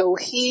 So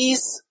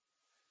he's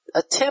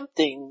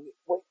attempting,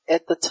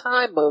 at the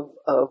time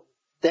of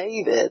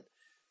David,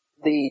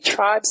 the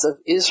tribes of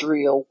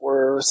Israel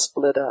were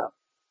split up.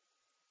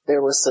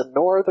 There was the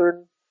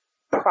northern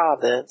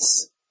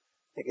province,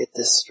 to get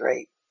this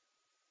straight.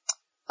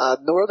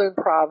 Northern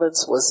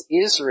province was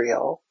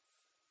Israel,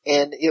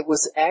 and it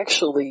was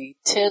actually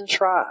 10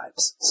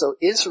 tribes. So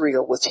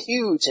Israel was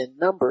huge in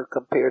number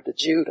compared to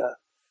Judah.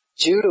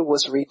 Judah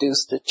was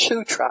reduced to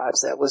 2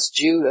 tribes. That was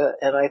Judah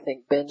and I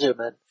think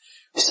Benjamin.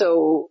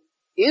 So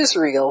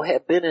Israel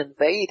had been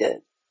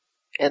invaded,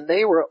 and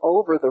they were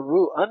under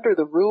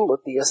the rule of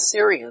the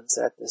Assyrians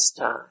at this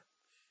time.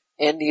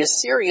 And the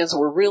Assyrians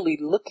were really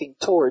looking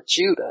toward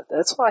Judah.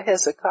 That's why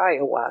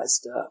Hezekiah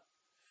wised up.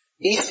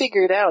 He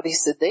figured out, he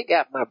said, they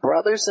got my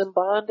brothers in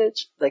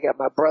bondage. They got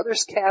my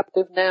brothers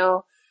captive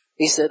now.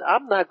 He said,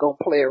 I'm not going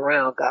to play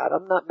around, God.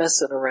 I'm not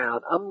messing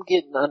around. I'm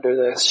getting under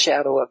the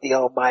shadow of the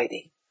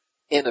Almighty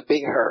in a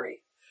big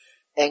hurry.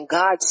 And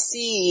God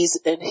sees,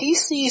 and he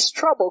sees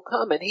trouble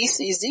coming. He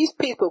sees these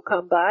people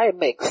come by and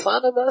make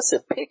fun of us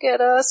and pick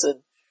at us.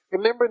 And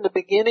remember in the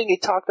beginning, he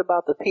talked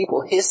about the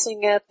people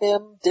hissing at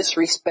them,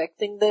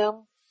 disrespecting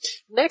them.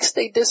 Next,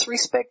 they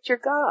disrespect your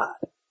God.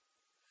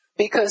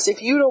 Because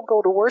if you don't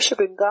go to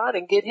worshiping God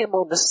and get him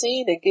on the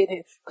scene and get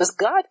him, because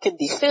God can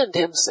defend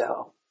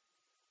himself.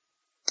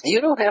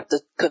 You don't have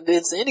to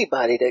convince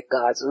anybody that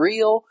God's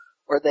real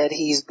or that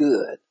he's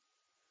good.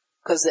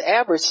 Because the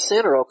average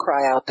sinner will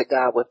cry out to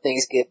God when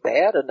things get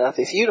bad enough.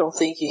 If you don't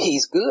think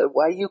he's good,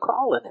 why are you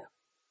calling him?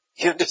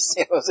 You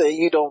understand what I'm saying?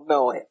 You don't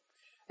know him.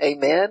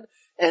 Amen?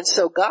 And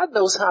so God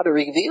knows how to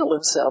reveal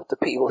himself to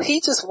people. He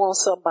just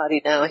wants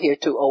somebody down here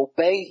to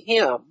obey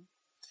him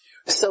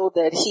so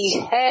that he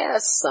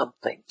has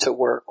something to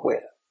work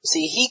with.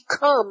 See, he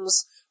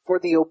comes for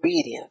the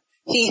obedient.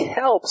 He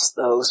helps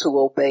those who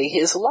obey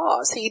his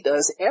laws. He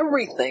does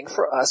everything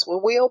for us when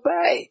we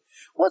obey.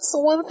 What's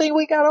the one thing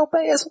we gotta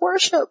obey is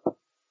worship.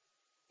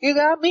 You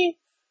got me?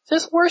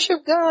 Just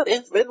worship God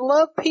and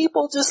love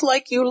people just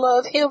like you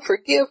love him.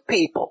 Forgive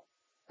people.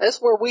 That's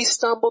where we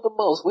stumble the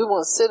most. We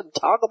want to sit and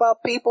talk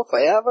about people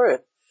forever and,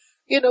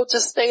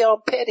 just stay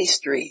on Petty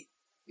Street.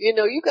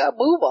 You gotta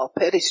move off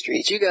Petty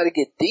Street. You gotta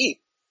get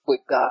deep with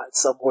God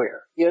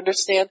somewhere. You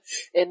understand?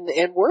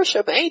 And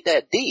worship ain't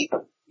that deep.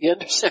 You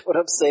understand what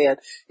I'm saying?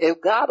 If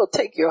God will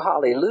take your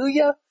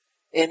hallelujah,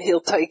 and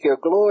he'll take your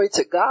glory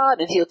to God,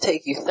 and he'll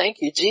take you, thank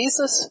you,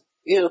 Jesus.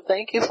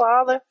 Thank you,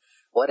 Father.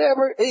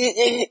 Whatever.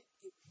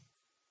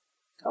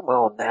 Come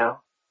on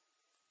now.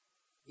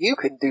 You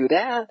can do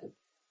that.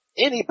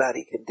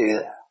 Anybody can do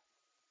that.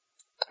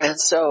 And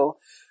so,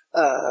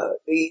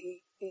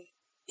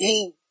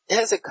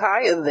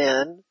 Hezekiah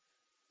then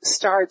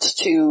starts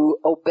to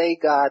obey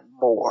God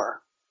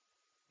more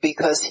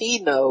because he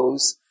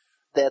knows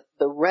that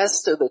the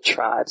rest of the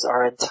tribes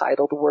are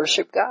entitled to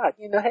worship God.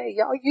 Hey,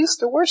 y'all used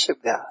to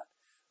worship God.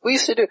 We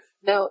used to do.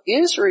 Now,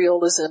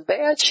 Israel is in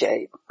bad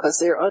shape because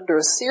they're under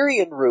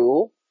Assyrian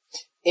rule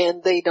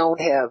and they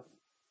don't have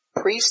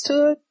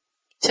priesthood,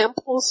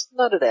 temples,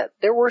 none of that.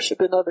 They're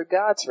worshiping other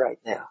gods right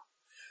now.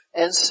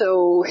 And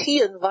so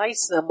he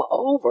invites them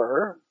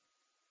over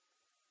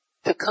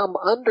to come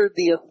under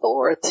the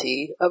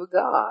authority of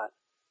God.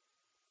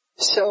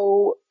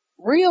 So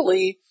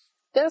really,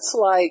 that's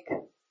like,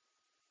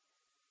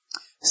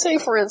 say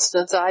for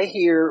instance, I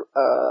hear,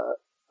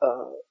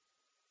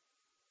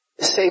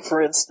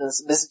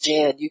 Miss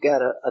Jan, you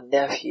got a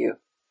nephew,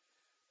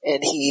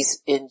 and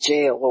he's in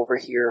jail over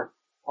here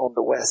on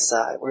the west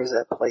side. Where's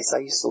that place? I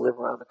used to live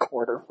around the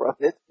corner from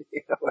it,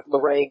 in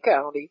Lorain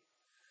County.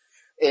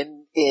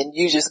 And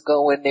you just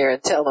go in there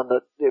and tell him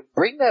to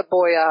bring that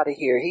boy out of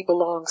here. He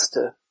belongs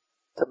to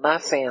my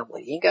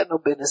family. He ain't got no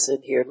business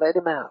in here. Let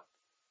him out.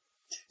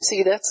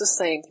 See, that's the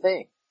same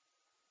thing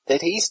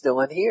that he's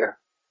doing here.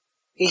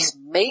 He's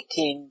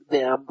making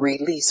them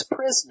release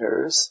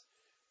prisoners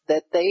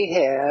that they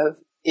have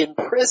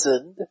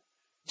imprisoned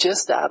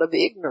just out of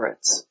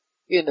ignorance.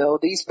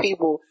 These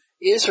people,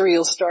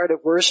 Israel started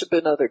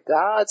worshiping other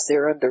gods.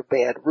 They're under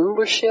bad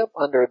rulership,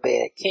 under a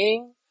bad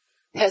king.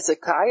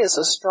 Hezekiah is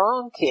a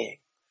strong king.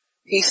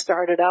 He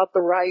started out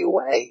the right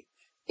way.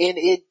 And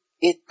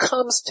it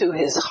comes to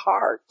his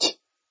heart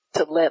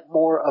to let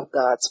more of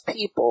God's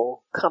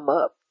people come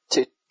up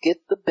to get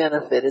the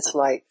benefit. It's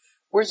like,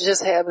 we're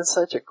just having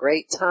such a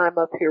great time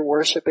up here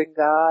worshiping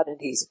God, and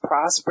He's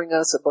prospering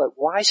us, but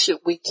why should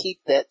we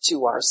keep that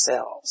to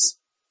ourselves?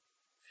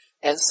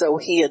 And so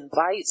He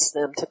invites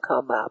them to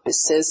come up. It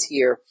says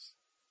here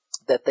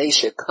that they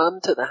should come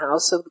to the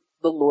house of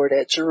the Lord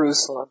at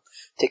Jerusalem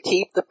to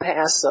keep the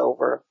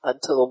Passover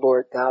unto the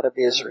Lord God of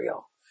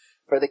Israel.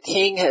 For the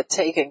king had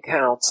taken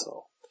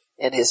counsel,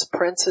 and his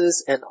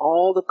princes and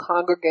all the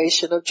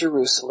congregation of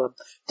Jerusalem,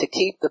 to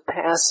keep the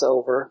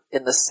Passover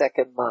in the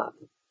 2nd month.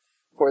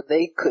 For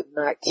they could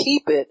not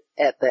keep it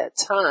at that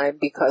time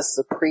because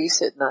the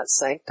priests had not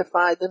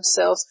sanctified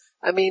themselves.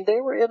 I mean,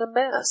 they were in a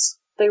mess.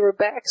 They were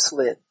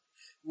backslid.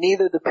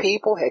 Neither the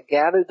people had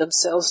gathered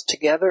themselves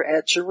together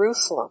at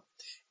Jerusalem.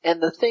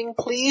 And the thing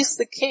pleased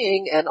the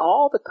king and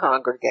all the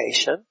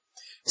congregation.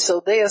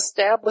 So they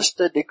established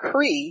a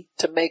decree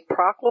to make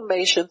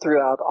proclamation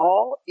throughout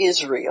all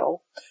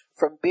Israel,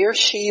 from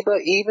Beersheba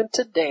even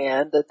to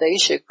Dan, that they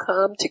should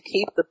come to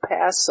keep the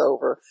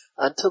Passover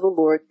unto the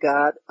Lord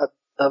God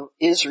of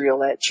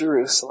Israel at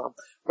Jerusalem,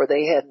 for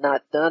they had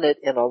not done it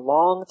in a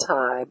long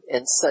time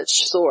in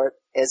such sort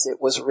as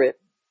it was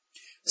written.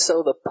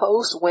 So the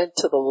post went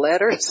to the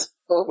letters,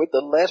 with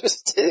the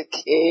letters to the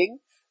king,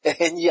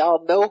 and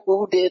y'all know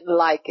who didn't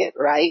like it,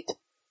 right?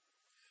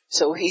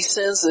 So he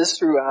sends this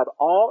throughout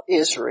all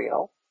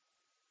Israel,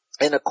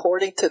 and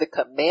according to the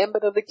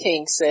commandment of the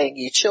king, saying,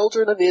 Ye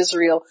children of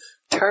Israel,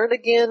 turn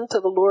again to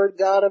the Lord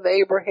God of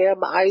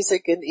Abraham,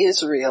 Isaac, and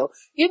Israel.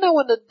 You know,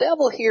 when the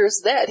devil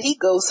hears that, he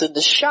goes into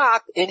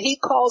shock, and he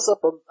calls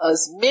up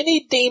as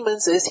many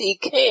demons as he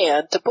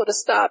can to put a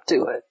stop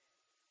to it.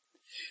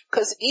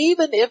 Because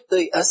even if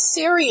the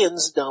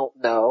Assyrians don't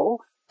know,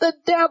 the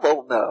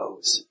devil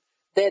knows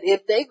that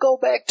if they go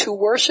back to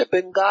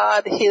worshiping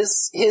God,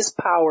 his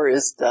power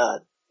is done.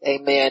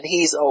 Amen.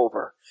 He's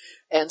over.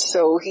 And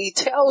so he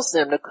tells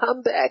them to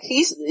come back.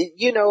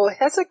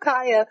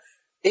 Hezekiah,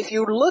 if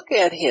you look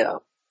at him,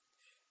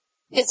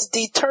 his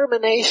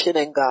determination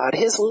in God,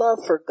 his love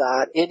for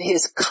God, and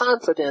his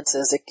confidence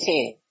as a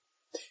king,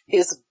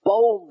 his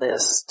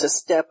boldness to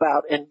step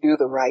out and do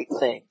the right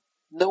thing.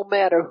 No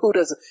matter who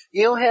does it.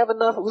 You don't have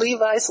enough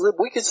Levites,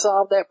 we can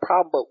solve that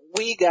problem, but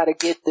we gotta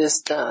get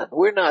this done.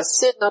 We're not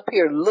sitting up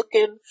here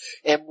looking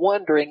and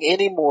wondering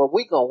anymore.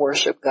 We're gonna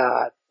worship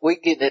God. We're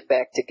getting it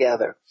back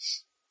together.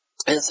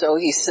 And so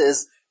he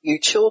says, you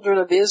children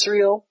of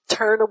Israel,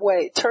 turn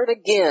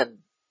again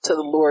to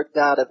the Lord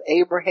God of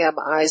Abraham,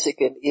 Isaac,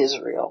 and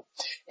Israel.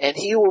 And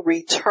he will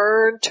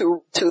return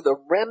to the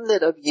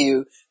remnant of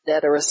you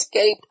that are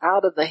escaped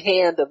out of the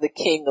hand of the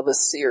king of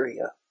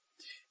Assyria.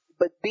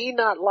 But be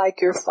not like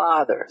your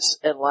fathers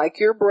and like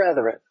your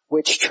brethren,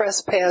 which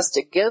trespassed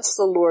against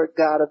the Lord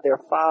God of their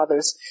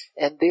fathers,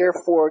 and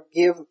therefore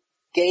gave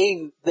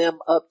them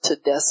up to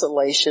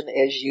desolation,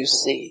 as you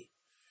see.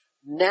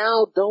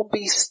 Now don't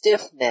be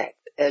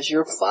stiff-necked as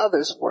your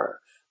fathers were,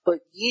 but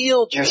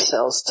yield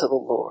yourselves to the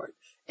Lord,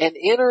 and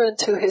enter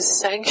into his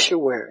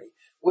sanctuary,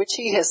 which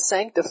he has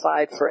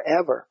sanctified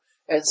forever,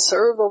 and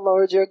serve the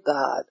Lord your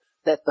God,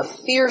 that the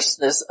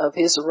fierceness of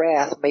his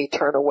wrath may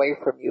turn away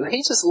from you. He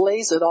just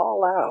lays it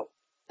all out.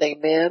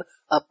 Amen.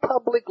 A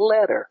public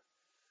letter.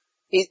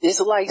 It's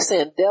like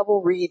saying,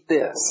 devil, read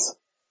this.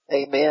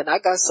 Amen. I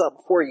got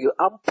something for you.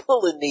 I'm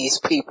pulling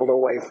these people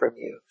away from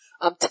you.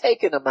 I'm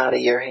taking them out of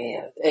your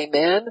hand.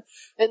 Amen.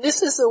 And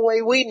this is the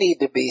way we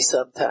need to be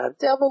sometimes.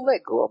 Devil,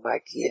 let go of my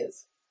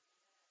kids.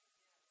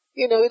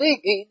 You know,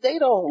 they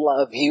don't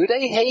love you.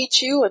 They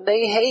hate you and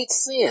they hate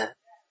sin.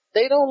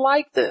 They don't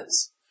like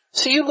this.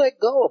 So you let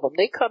go of them.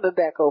 They coming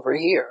back over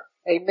here.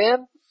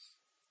 Amen.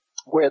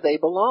 Where they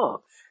belong.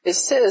 It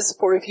says,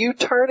 for if you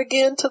turn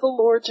again to the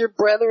Lord, your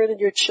brethren and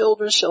your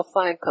children shall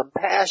find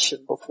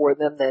compassion before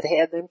them that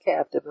had them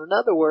captive. In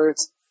other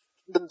words,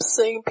 the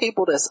same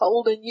people that's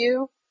holding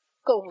you,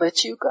 gonna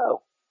let you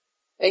go.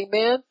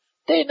 Amen.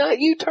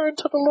 You turn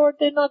to the Lord,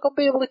 they're not gonna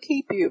be able to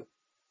keep you.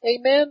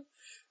 Amen.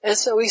 And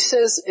so he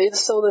says, and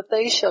so that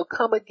they shall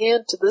come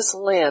again to this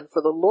land,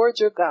 for the Lord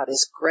your God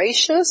is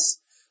gracious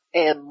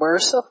and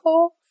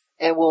merciful,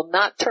 and will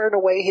not turn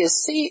away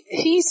his seed.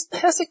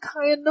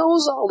 Hezekiah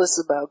knows all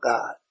this about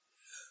God.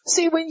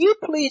 See, when you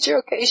plead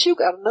your case, you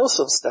gotta know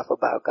some stuff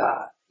about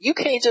God. You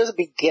can't just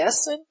be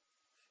guessing,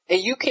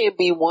 and you can't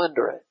be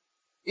wondering.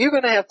 You're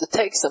gonna have to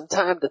take some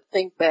time to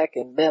think back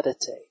and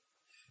meditate.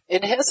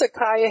 And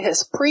Hezekiah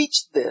has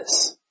preached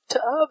this to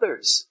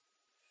others.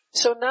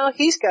 So now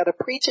he's gotta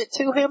preach it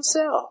to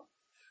himself.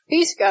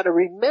 He's got to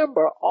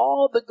remember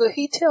all the good.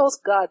 He tells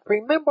God,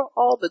 remember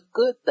all the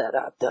good that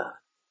I've done.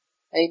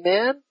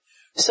 Amen.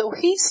 So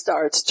he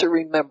starts to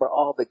remember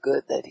all the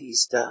good that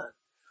he's done.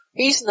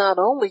 He's not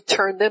only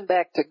turned them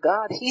back to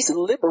God, he's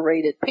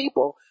liberated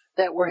people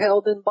that were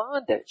held in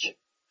bondage.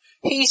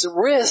 He's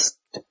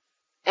risked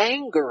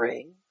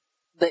angering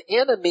the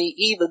enemy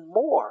even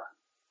more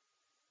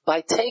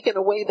by taking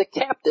away the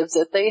captives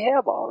that they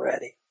have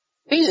already.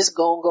 He's just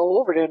going to go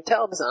over there and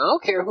tell them, I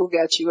don't care who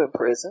got you in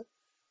prison.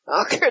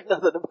 I don't care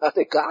nothing about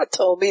it. God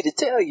told me to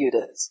tell you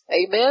this.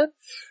 Amen?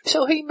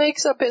 So he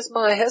makes up his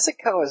mind.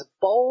 Hezekiah is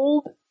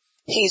bold.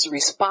 He's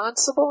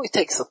responsible. He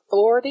takes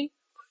authority.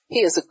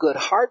 He has a good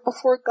heart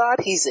before God.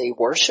 He's a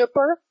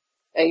worshiper.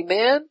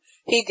 Amen?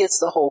 He gets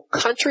the whole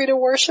country to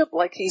worship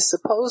like he's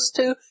supposed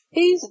to.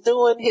 He's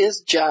doing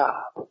his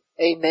job.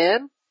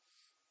 Amen?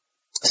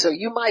 So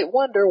you might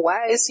wonder,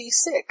 why is he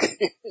sick?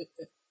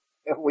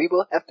 And we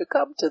will have to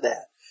come to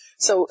that.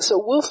 So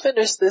we'll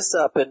finish this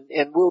up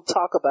and we'll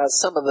talk about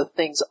some of the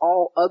things,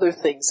 all other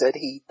things that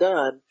he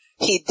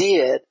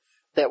did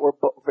that were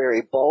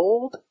very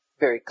bold,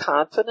 very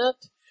confident.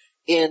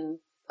 In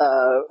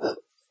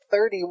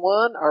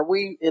 31, are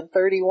we in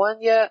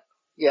 31 yet?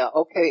 Yeah,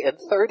 okay. In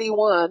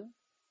 31,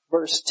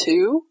 verse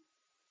 2,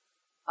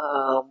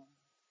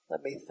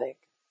 let me think.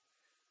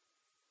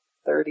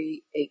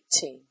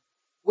 30:18.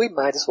 We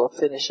might as well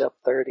finish up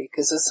 30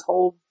 because this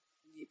whole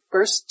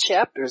first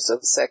chapters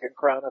of 2nd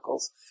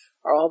Chronicles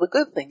are all the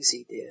good things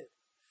he did.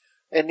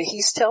 And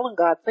he's telling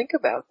God, think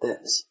about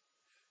this.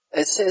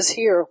 It says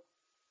here,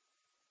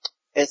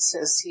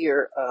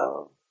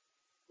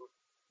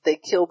 they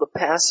killed the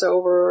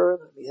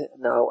Passover.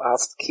 No, I'll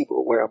keep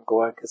it where I'm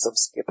going because I'm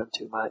skipping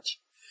too much.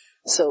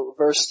 So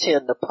verse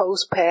 10, the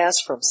post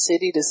passed from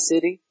city to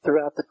city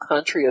throughout the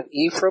country of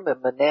Ephraim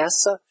and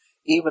Manasseh,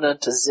 even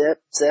unto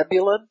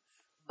Zebulun,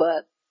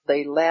 but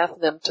they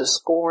laughed them to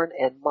scorn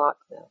and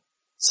mocked them.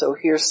 So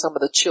here's some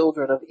of the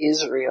children of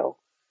Israel,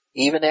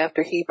 even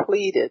after he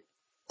pleaded,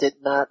 did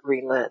not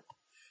relent.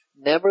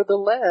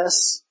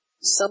 Nevertheless,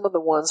 some of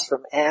the ones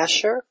from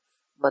Asher,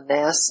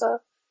 Manasseh,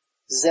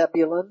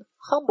 Zebulun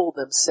humbled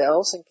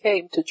themselves and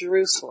came to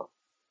Jerusalem.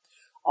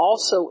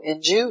 Also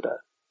in Judah,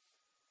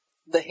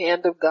 the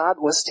hand of God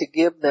was to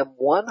give them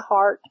one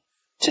heart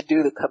to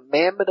do the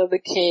commandment of the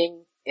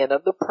king and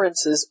of the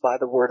princes by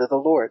the word of the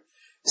Lord.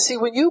 See,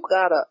 when you've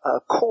got a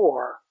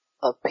core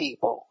of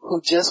people who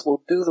just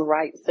will do the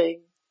right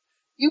thing,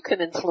 you can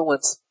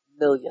influence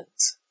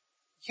millions.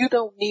 You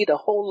don't need a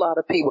whole lot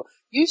of people.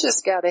 You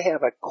just got to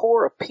have a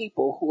core of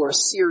people who are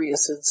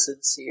serious and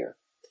sincere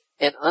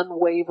and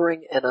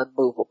unwavering and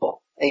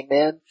unmovable.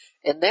 Amen.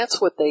 And that's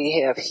what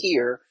they have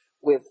here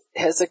with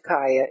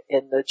Hezekiah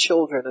and the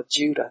children of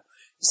Judah.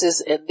 It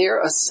says, and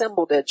there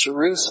assembled at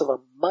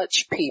Jerusalem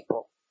much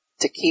people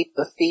to keep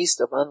the feast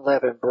of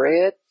unleavened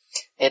bread.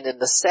 And in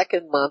the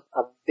 2nd month,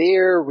 a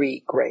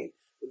very great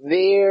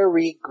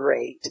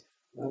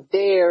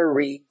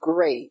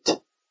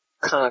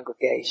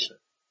congregation.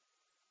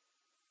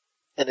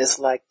 And it's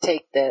like,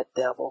 take that,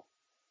 devil.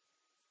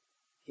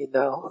 You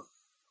know,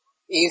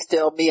 you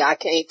tell me I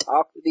can't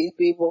talk to these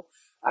people.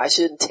 I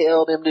shouldn't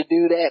tell them to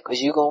do that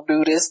because you're going to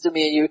do this to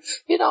me. And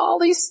you know, all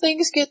these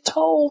things get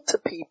told to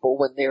people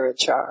when they're in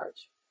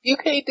charge. You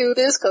can't do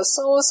this because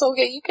so-and-so,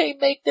 you can't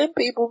make them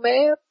people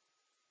mad.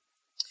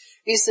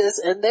 He says,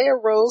 and they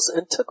arose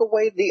and took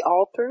away the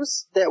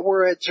altars that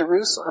were at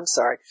Jerusalem. I'm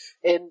sorry.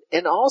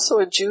 And also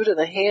in Judah,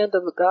 the hand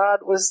of God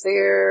was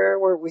there,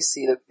 where we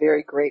see the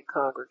very great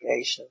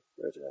congregation.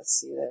 Where did I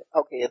see that?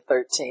 Okay, in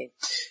 13.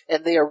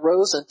 And they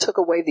arose and took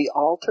away the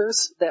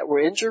altars that were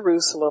in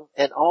Jerusalem,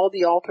 and all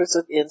the altars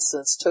of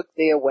incense took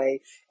they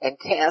away and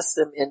cast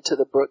them into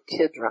the brook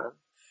Kidron.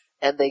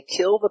 And they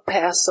killed the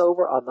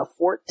Passover on the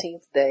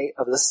 14th day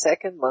of the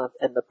 2nd month,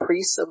 and the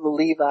priests of the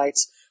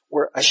Levites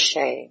were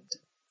ashamed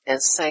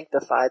and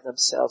sanctified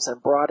themselves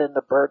and brought in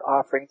the burnt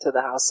offering to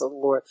the house of the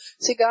Lord.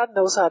 See, God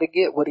knows how to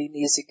get what he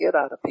needs to get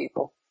out of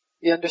people.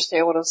 You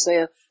understand what I'm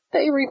saying?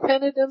 They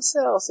repented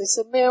themselves. They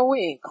said, man, we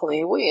ain't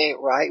clean. We ain't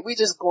right. We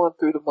just going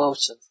through the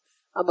motions.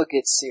 I'm going to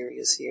get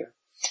serious here.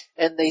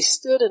 And they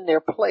stood in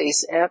their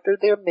place after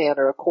their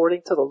manner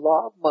according to the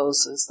law of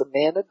Moses, the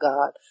man of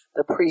God.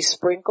 The priest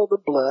sprinkled the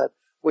blood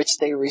which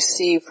they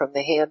received from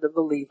the hand of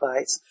the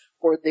Levites,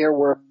 for there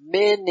were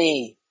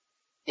many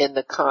in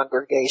the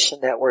congregation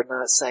that were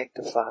not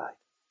sanctified.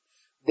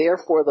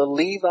 Therefore the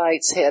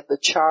Levites had the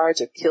charge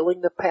of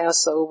killing the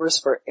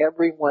Passovers for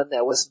everyone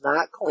that was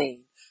not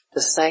clean, to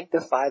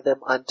sanctify them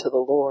unto the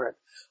Lord.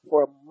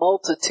 For a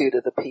multitude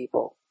of the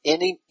people,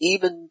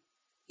 even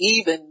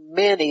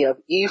many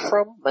of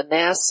Ephraim,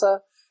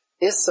 Manasseh,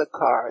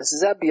 Issachar,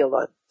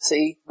 Zebulun.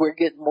 See, we're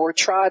getting more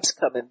tribes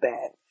coming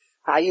back.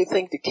 How you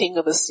think the king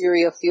of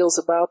Assyria feels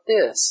about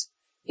this?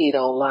 He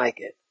don't like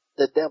it.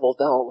 The devil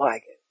don't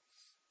like it.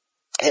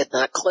 Had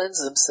not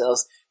cleansed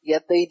themselves,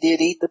 yet they did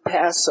eat the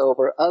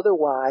Passover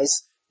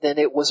otherwise than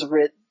it was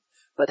written.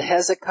 But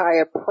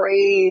Hezekiah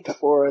prayed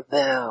for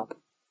them.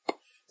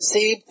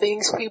 See,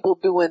 things people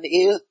do in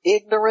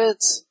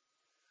ignorance.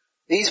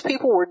 These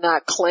people were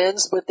not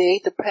cleansed, but they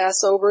ate the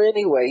Passover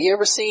anyway. You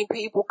ever seen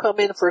people come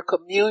in for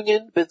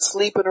communion, been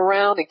sleeping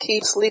around and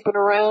keep sleeping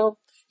around?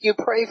 You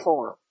pray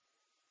for them.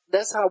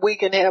 That's how we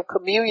can have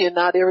communion,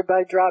 not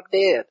everybody drop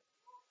dead.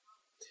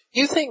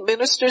 You think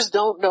ministers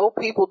don't know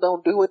people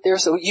don't do what they're,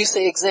 so you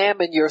say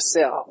examine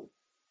yourself.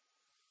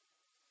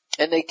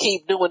 And they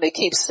keep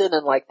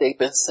sinning like they've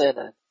been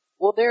sinning.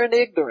 Well, they're in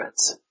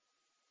ignorance.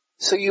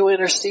 So you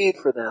intercede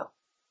for them.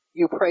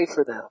 You pray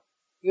for them.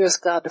 You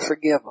ask God to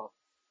forgive them.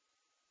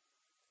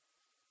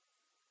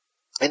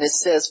 And it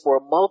says, for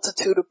a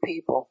multitude of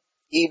people,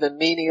 even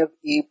many of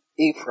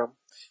Ephraim.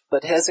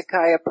 But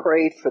Hezekiah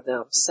prayed for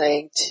them,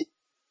 saying,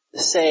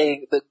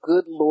 the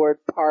good Lord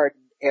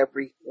pardon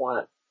every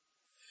one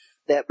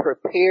that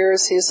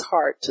prepares his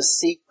heart to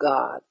seek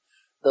God,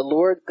 the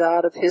Lord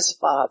God of his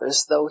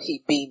fathers, though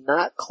he be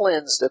not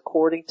cleansed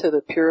according to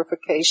the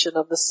purification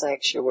of the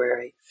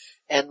sanctuary.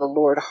 And the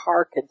Lord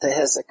hearkened to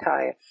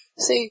Hezekiah.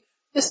 See,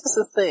 this is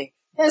the thing.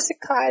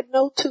 Hezekiah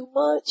know too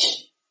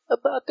much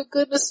about the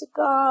goodness of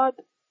God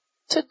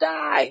to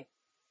die.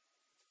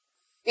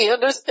 You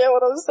understand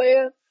what I'm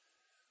saying?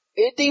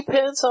 It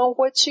depends on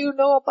what you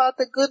know about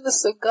the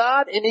goodness of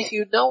God, and if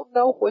you don't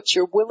know what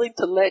you're willing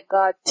to let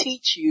God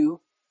teach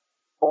you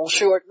on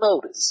short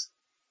notice.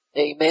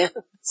 Amen.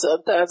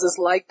 Sometimes it's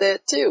like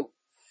that too.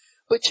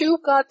 But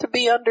you've got to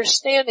be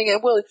understanding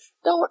and willing.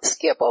 Don't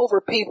skip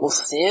over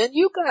people's sin.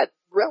 You got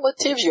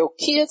relatives, your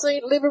kids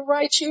ain't living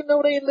right. You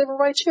know they ain't living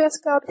right. You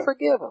ask God to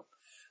forgive them.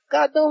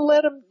 God, don't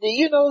let them,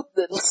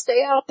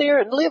 stay out there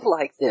and live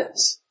like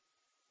this.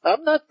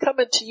 I'm not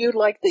coming to you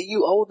like that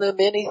you owe them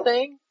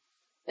anything.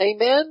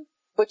 Amen.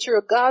 But you're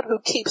a God who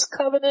keeps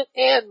covenant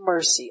and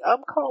mercy.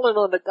 I'm calling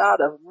on the God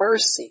of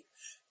mercy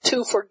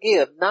to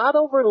forgive, not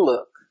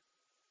overlook.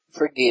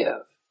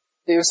 Forgive.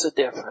 There's a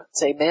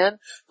difference. Amen.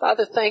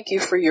 Father, thank you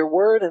for your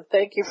word and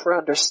thank you for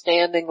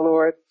understanding,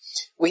 Lord.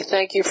 We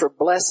thank you for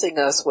blessing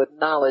us with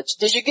knowledge.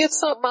 Did you get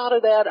something out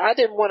of that? I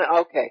didn't want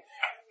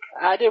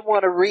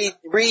to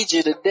read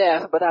you to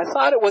death, but I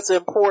thought it was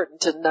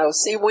important to know.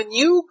 See, when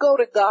you go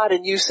to God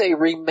and you say,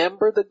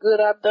 remember the good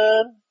I've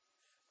done,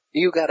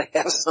 you gotta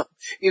have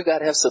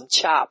some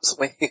chops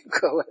when you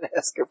go and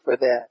ask him for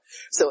that.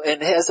 So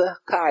in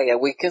Hezekiah,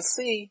 we can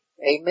see,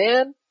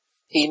 amen,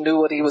 he knew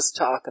what he was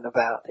talking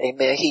about.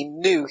 Amen. He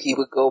knew he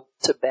would go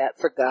to bat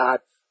for God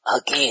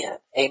again.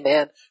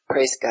 Amen.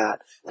 Praise God.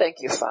 Thank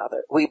you,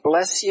 Father. We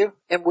bless you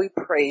and we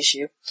praise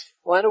you.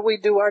 Why don't we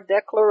do our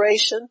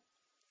declaration?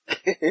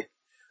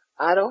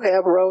 I don't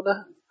have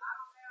Rona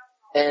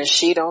and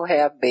she don't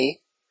have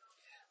me.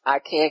 I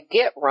can't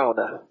get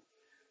Rona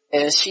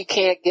and she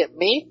can't get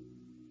me.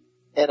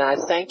 And I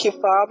thank you,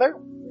 Father,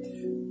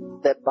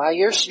 that by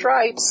your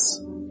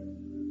stripes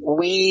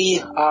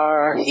we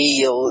are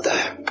healed.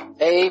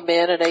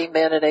 Amen and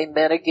amen and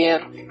amen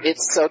again.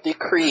 It's so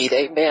decreed.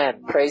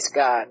 Amen. Praise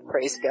God.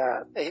 Praise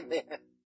God. Amen.